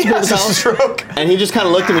like, "Can I get some paper Has a towels?" stroke. And he just kind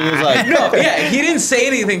of looked at me. He was like, No, yeah, he didn't say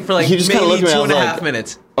anything for like He just maybe kinda looked at me, I 2.5 was like-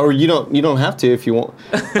 minutes. "Or you don't have to if you want."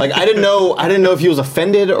 Like I didn't know if he was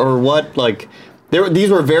offended or what. Like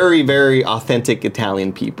these were very, very authentic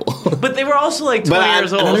Italian people. But they were also like 20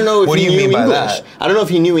 years old. I don't know if What he do you knew mean by English. that? I don't know if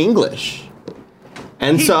he knew English.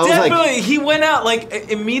 And He so I was definitely, like, he went out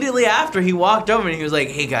like immediately after he walked over and he was like,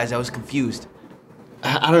 "Hey guys, I was confused."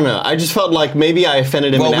 I don't know. I just felt like maybe I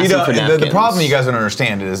offended him and asked him for napkins. The problem you guys don't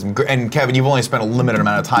understand is, and Kevin, you've only spent a limited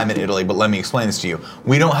amount of time in Italy, but let me explain this to you.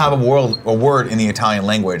 We don't have a word in the Italian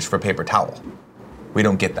language for paper towel. We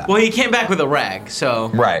don't get that. Well, he came back with a rag, so.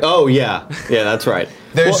 Right. Oh yeah, that's right.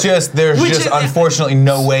 There's just unfortunately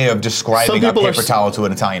no way of describing a paper towel to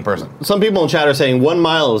an Italian person. Some people in chat are saying 1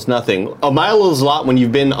 mile is nothing. A mile is a lot when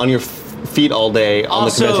you've been on your feet all day on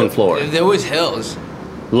the convention floor. There was hills.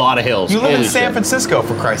 A lot of hills. You live in San Francisco,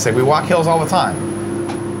 for Christ's sake. We walk hills all the time.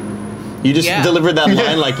 You just delivered that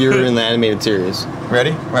line like you were in the animated series.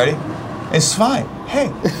 Ready? It's fine. Hey,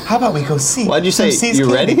 how about we go see? Why'd you say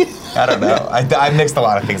you ready? I don't know. I mixed a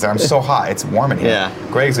lot of things there. I'm so hot. It's warm in here. Yeah.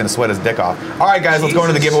 Greg's going to sweat his dick off. All right, guys, let's go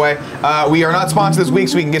into the giveaway. We are not sponsored this week,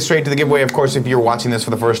 so we can get straight to the giveaway. Of course, if you're watching this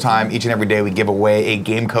for the first time, each and every day we give away a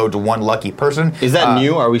game code to one lucky person. Is that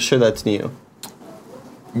new? Are we sure that's new?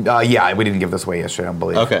 Yeah, we didn't give this away yesterday, I don't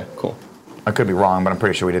believe. Okay, cool. I could be wrong, but I'm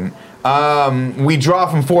pretty sure we didn't. We draw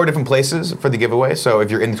from 4 different places for the giveaway, so if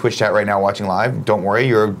you're in the Twitch chat right now watching live, don't worry,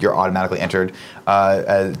 you're automatically entered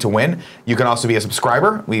to win. You can also be a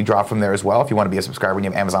subscriber. We draw from there as well. If you want to be a subscriber and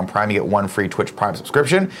you have Amazon Prime, you get 1 free Twitch Prime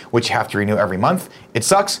subscription, which you have to renew every month. It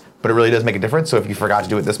sucks, but it really does make a difference, so if you forgot to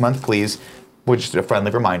do it this month, please, just a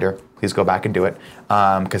friendly reminder, please go back and do it,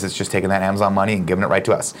 because it's just taking that Amazon money and giving it right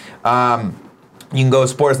to us. You can go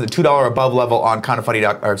support us at the $2 above level on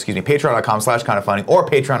patreon.com/kindoffunny or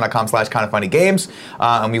patreon.com/kindoffunnygames,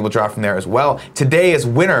 and we will draw from there as well. Today's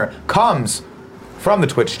winner comes from the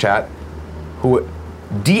Twitch chat, who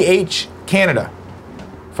DH Canada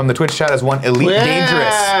from the Twitch chat has won Elite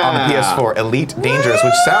Dangerous on the PS4. Elite Dangerous,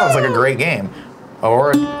 which sounds like a great game,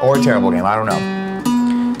 or a terrible game. I don't know.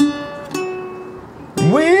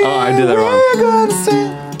 I did that wrong.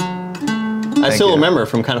 I still remember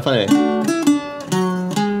from Kind of Funny.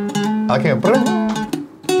 Okay. All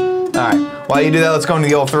right. While you do that, let's go into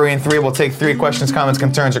the old 3 and 3. We'll take 3 questions, comments,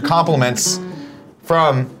 concerns, or compliments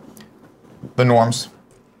from the norms,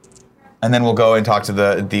 and then we'll go and talk to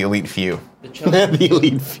the elite few. The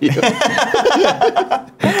elite few. I'm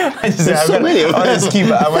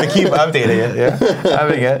going to keep updating it. Yeah,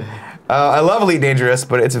 having it. I love Elite Dangerous,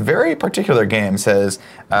 but it's a very particular game. Says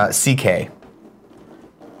CK.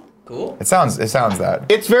 Cool. It sounds that.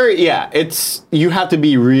 It's very, you have to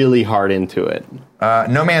be really hard into it.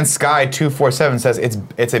 No Man's Sky 247 says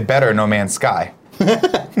it's a better No Man's Sky.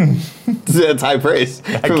 That's high praise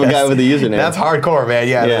from a guy with a username. That's hardcore, man.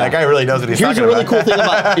 Yeah, that guy really knows what he's talking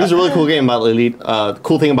about. Here's a really cool game about Elite.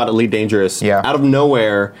 Cool thing about Elite Dangerous. Yeah. Out of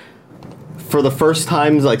nowhere, for the first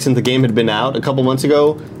time, like since the game had been out a couple months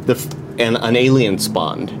ago, an alien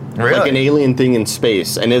spawned. Really? Like an alien thing in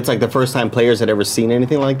space, and it's like the first time players had ever seen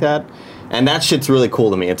anything like that. And that shit's really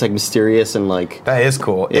cool to me. It's like mysterious and like. That is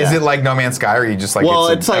cool. Yeah. Is it like No Man's Sky, or are you just like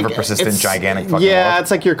it's like ever-persistent, gigantic fucking world?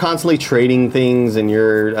 It's like you're constantly trading things, and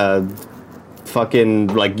you're fucking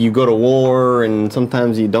like you go to war, and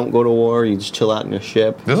sometimes you don't go to war. You just chill out in your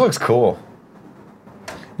ship. This looks cool.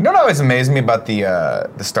 You know what always amazed me about the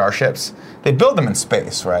starships? They build them in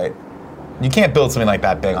space, right? You can't build something like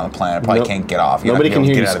that big on the planet. Probably can't get off. Nobody can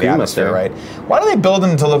hear you get out of the scream up atmosphere, there. right? Why do they build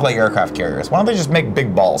them to look like aircraft carriers? Why don't they just make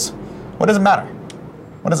big balls? What does it matter?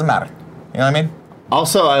 What does it matter? You know what I mean?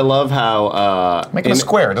 Also, I love how Make it a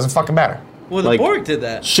square. It doesn't fucking matter. Well, the Borg did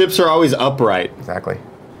that. Ships are always upright. Exactly.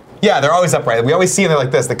 Yeah, they're always upright. We always see them like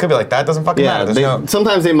this. They could be like that. Doesn't fucking matter.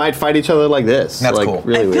 Sometimes they might fight each other like this. That's like, cool.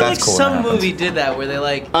 Really I feel weird. like cool some movie did that where they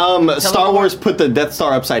like. Star Wars put the Death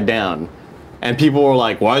Star upside down. And people were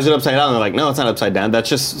like, why is it upside down? And they're like, no, it's not upside down. That's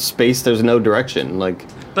just space. There's no direction. Like.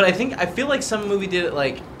 But I feel like some movie did it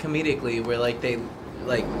like comedically, where like they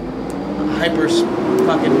like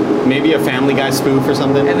fucking. Maybe a Family Guy spoof or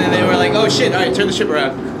something. And then they were like, oh shit! All right, turn the ship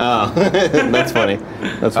around. Oh, that's funny.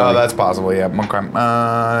 That's funny. Oh, that's possible. Yeah, one crime.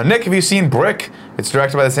 Nick, have you seen Brick? It's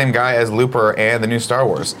directed by the same guy as Looper and the new Star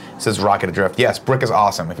Wars. It says Rocket Adrift. Yes, Brick is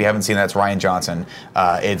awesome. If you haven't seen that, it's Rian Johnson.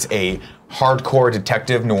 It's a hardcore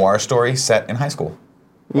detective noir story set in high school.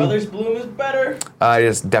 Brothers Bloom is better.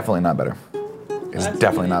 It's definitely not better. It's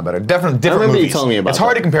definitely not better. Definitely different remember you movies. telling me about it's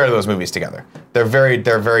hard that. to compare those movies together. They're very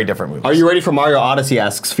different movies. Are you ready for Mario Odyssey?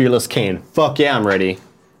 Asks Fearless Kane. Fuck yeah, I'm ready.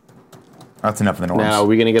 That's enough of the norms. Now, are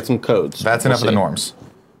we gonna get some codes? That's enough of the norms.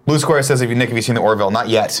 Blue Square says, Nick, have you seen the Orville? Not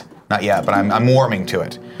yet, but I'm warming to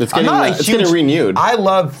it. It's getting renewed. I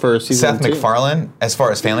love for season Seth 2. MacFarlane as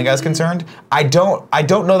far as Family Guy is concerned. I don't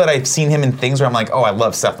know that I've seen him in things where I'm like, oh, I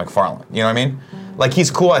love Seth MacFarlane. You know what I mean? Like,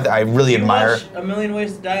 he's cool. I really admire. Watch A Million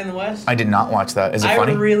Ways to Die in the West? I did not watch that. Is it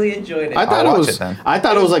funny? I really enjoyed it. I thought I'll it watch was. it then. I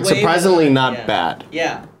thought it was like Way surprisingly better. not Yeah. bad.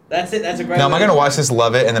 Yeah. That's it. That's a great. Now, am I gonna watch this,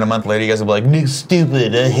 love it, and then a month later you guys will be like, Nick's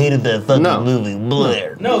stupid. I hated that fucking No. movie.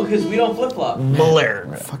 Blair. No, because we don't flip flop. Blair.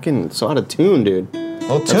 Fucking so out of tune, dude.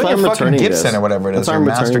 Well, That's tune why your I'm fucking returning Gibson this. or whatever it is. That's why Your I'm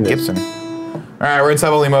Master returning this. Gibson. All right, we're in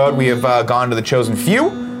sub-only mode. We have gone to the chosen few.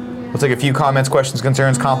 We'll take a few comments, questions,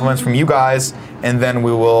 concerns, compliments from you guys, and then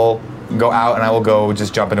we will go out and I will go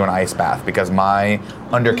just jump into an ice bath because my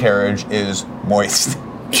undercarriage is moist.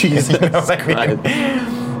 Jesus You know what I mean?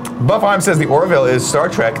 Christ. Buff Arm says the Orville is Star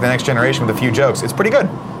Trek: The Next Generation with a few jokes. It's pretty good.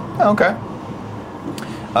 Oh, okay.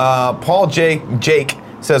 Paul Jake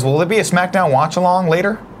says, will there be a SmackDown watch along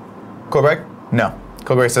later? Colbert? No.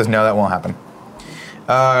 Colbert says no, that won't happen.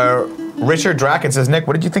 Richard Draken says, Nick,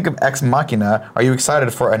 what did you think of Ex Machina? Are you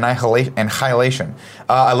excited for Annihilation?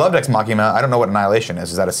 I loved Ex Machina. I don't know what Annihilation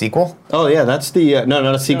is. Is that a sequel? Oh yeah, that's the no,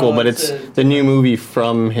 not a sequel, No, but it's it's the new movie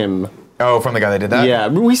from him. Oh, from the guy that did that? Yeah,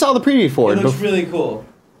 we saw the preview for It it. looks bef- really cool.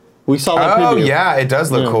 We saw the Oh, preview. yeah, it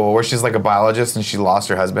does look Yeah. cool. Where she's like a biologist and she lost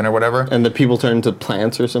her husband or whatever. And the people turn into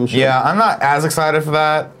plants or some shit. Yeah, I'm not as excited for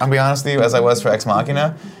that, I'll be honest with you, as I was for Ex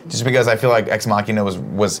Machina. Just because I feel like Ex Machina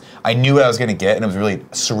was I knew what I was going to get, and it was really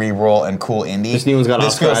cerebral and cool indie. This new one's got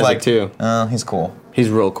This Oscar feels Isaac, like, too. He's cool. He's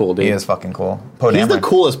real cool, dude. He is fucking cool. Poe He's the Dameron.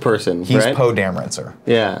 coolest person, He's right? Poe Dameron, sir.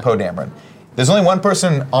 Yeah. Poe Dameron. There's only one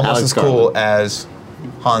person almost Alex as cool Garland. as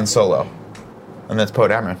Han Solo, and that's Poe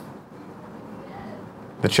Dameron.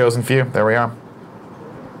 The chosen few. There we are.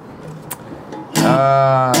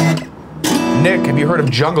 Nick, have you heard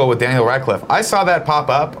of Jungle with Daniel Radcliffe? I saw that pop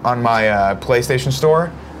up on my PlayStation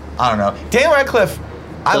store. I don't know. Daniel Radcliffe,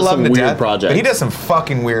 I Does love some him to weird death, projects. but he does some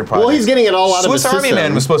fucking weird projects. Well, he's getting it all out of his Swiss Army system.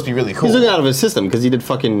 Man was supposed to be really cool. He's looking out of his system because he did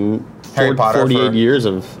fucking Harry Potter 48 for- years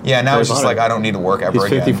of. Yeah, now Harry it's just Potter. like, I don't need to work ever He's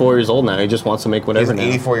again. 54 years old now. He just wants to make He's whatever an now.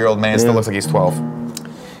 84-year-old man, still Yeah. looks like he's 12.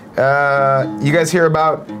 You guys hear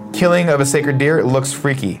about killing of a sacred deer? It looks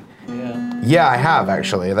freaky. Yeah. Yeah, I have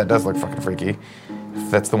actually. That does look fucking freaky.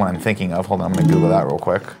 If that's the one I'm thinking of. Hold on, I'm gonna Google that real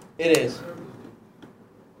quick. It is.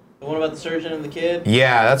 The one about the surgeon and the kid?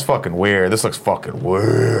 Yeah, that's fucking weird. This looks fucking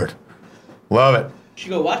weird. Love it. You should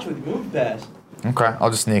go watch it with your movie pass. Okay, I'll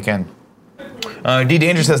just sneak in. D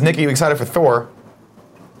Danger says, Nick, are you excited for Thor?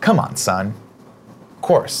 Come on, son. Of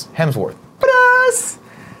course, Hemsworth. Ba-das!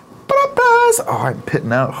 Ba-da-bas! Oh, I'm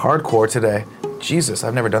pitting out hardcore today. Jesus,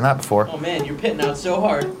 I've never done that before. Oh man, you're pitting out so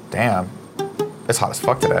hard. Damn. It's hot as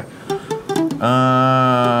fuck today.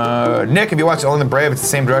 Nick, have you watched Only the Brave? It's the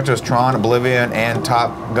same director as Tron, Oblivion, and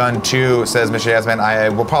Top Gun 2, says Mr. Yasman. I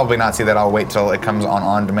will probably not see that. I'll wait till it comes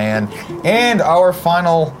on demand. And our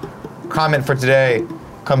final comment for today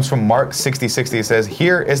comes from Mark6060. It says,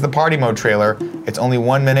 here is the party mode trailer. It's only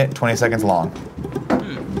 1 minute, 20 seconds long.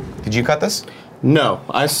 Did you cut this? No,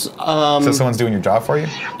 So someone's doing your job for you?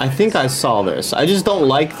 I think I saw this. I just don't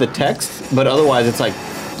like the text, but otherwise it's like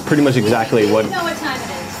pretty much exactly what. You know what time it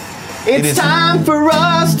is. It It's is- time for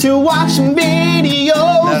us to watch some videos,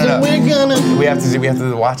 no. and we're gonna. We have to do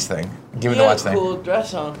the watch thing. Give me the You watch have a thing. cool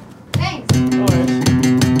dress on. Thanks. No worries.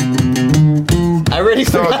 I already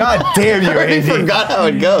So, forgot. God damn you, I already Andy. forgot how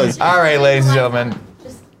it goes. All right, ladies and gentlemen.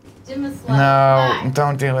 Just dim the slide. No, Bye.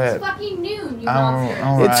 don't do it. It's fucking noon, you Oh, monster.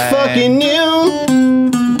 all It's right. fucking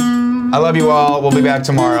new. I love you all. We'll be back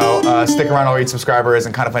tomorrow. Stick around, all 8 subscribers,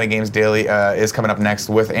 and Kind of Funny Games Daily is coming up next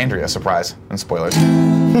with Andrea. Surprise and spoilers.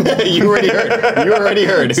 You already heard. You already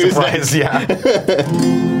heard. Who's Surprise, yeah.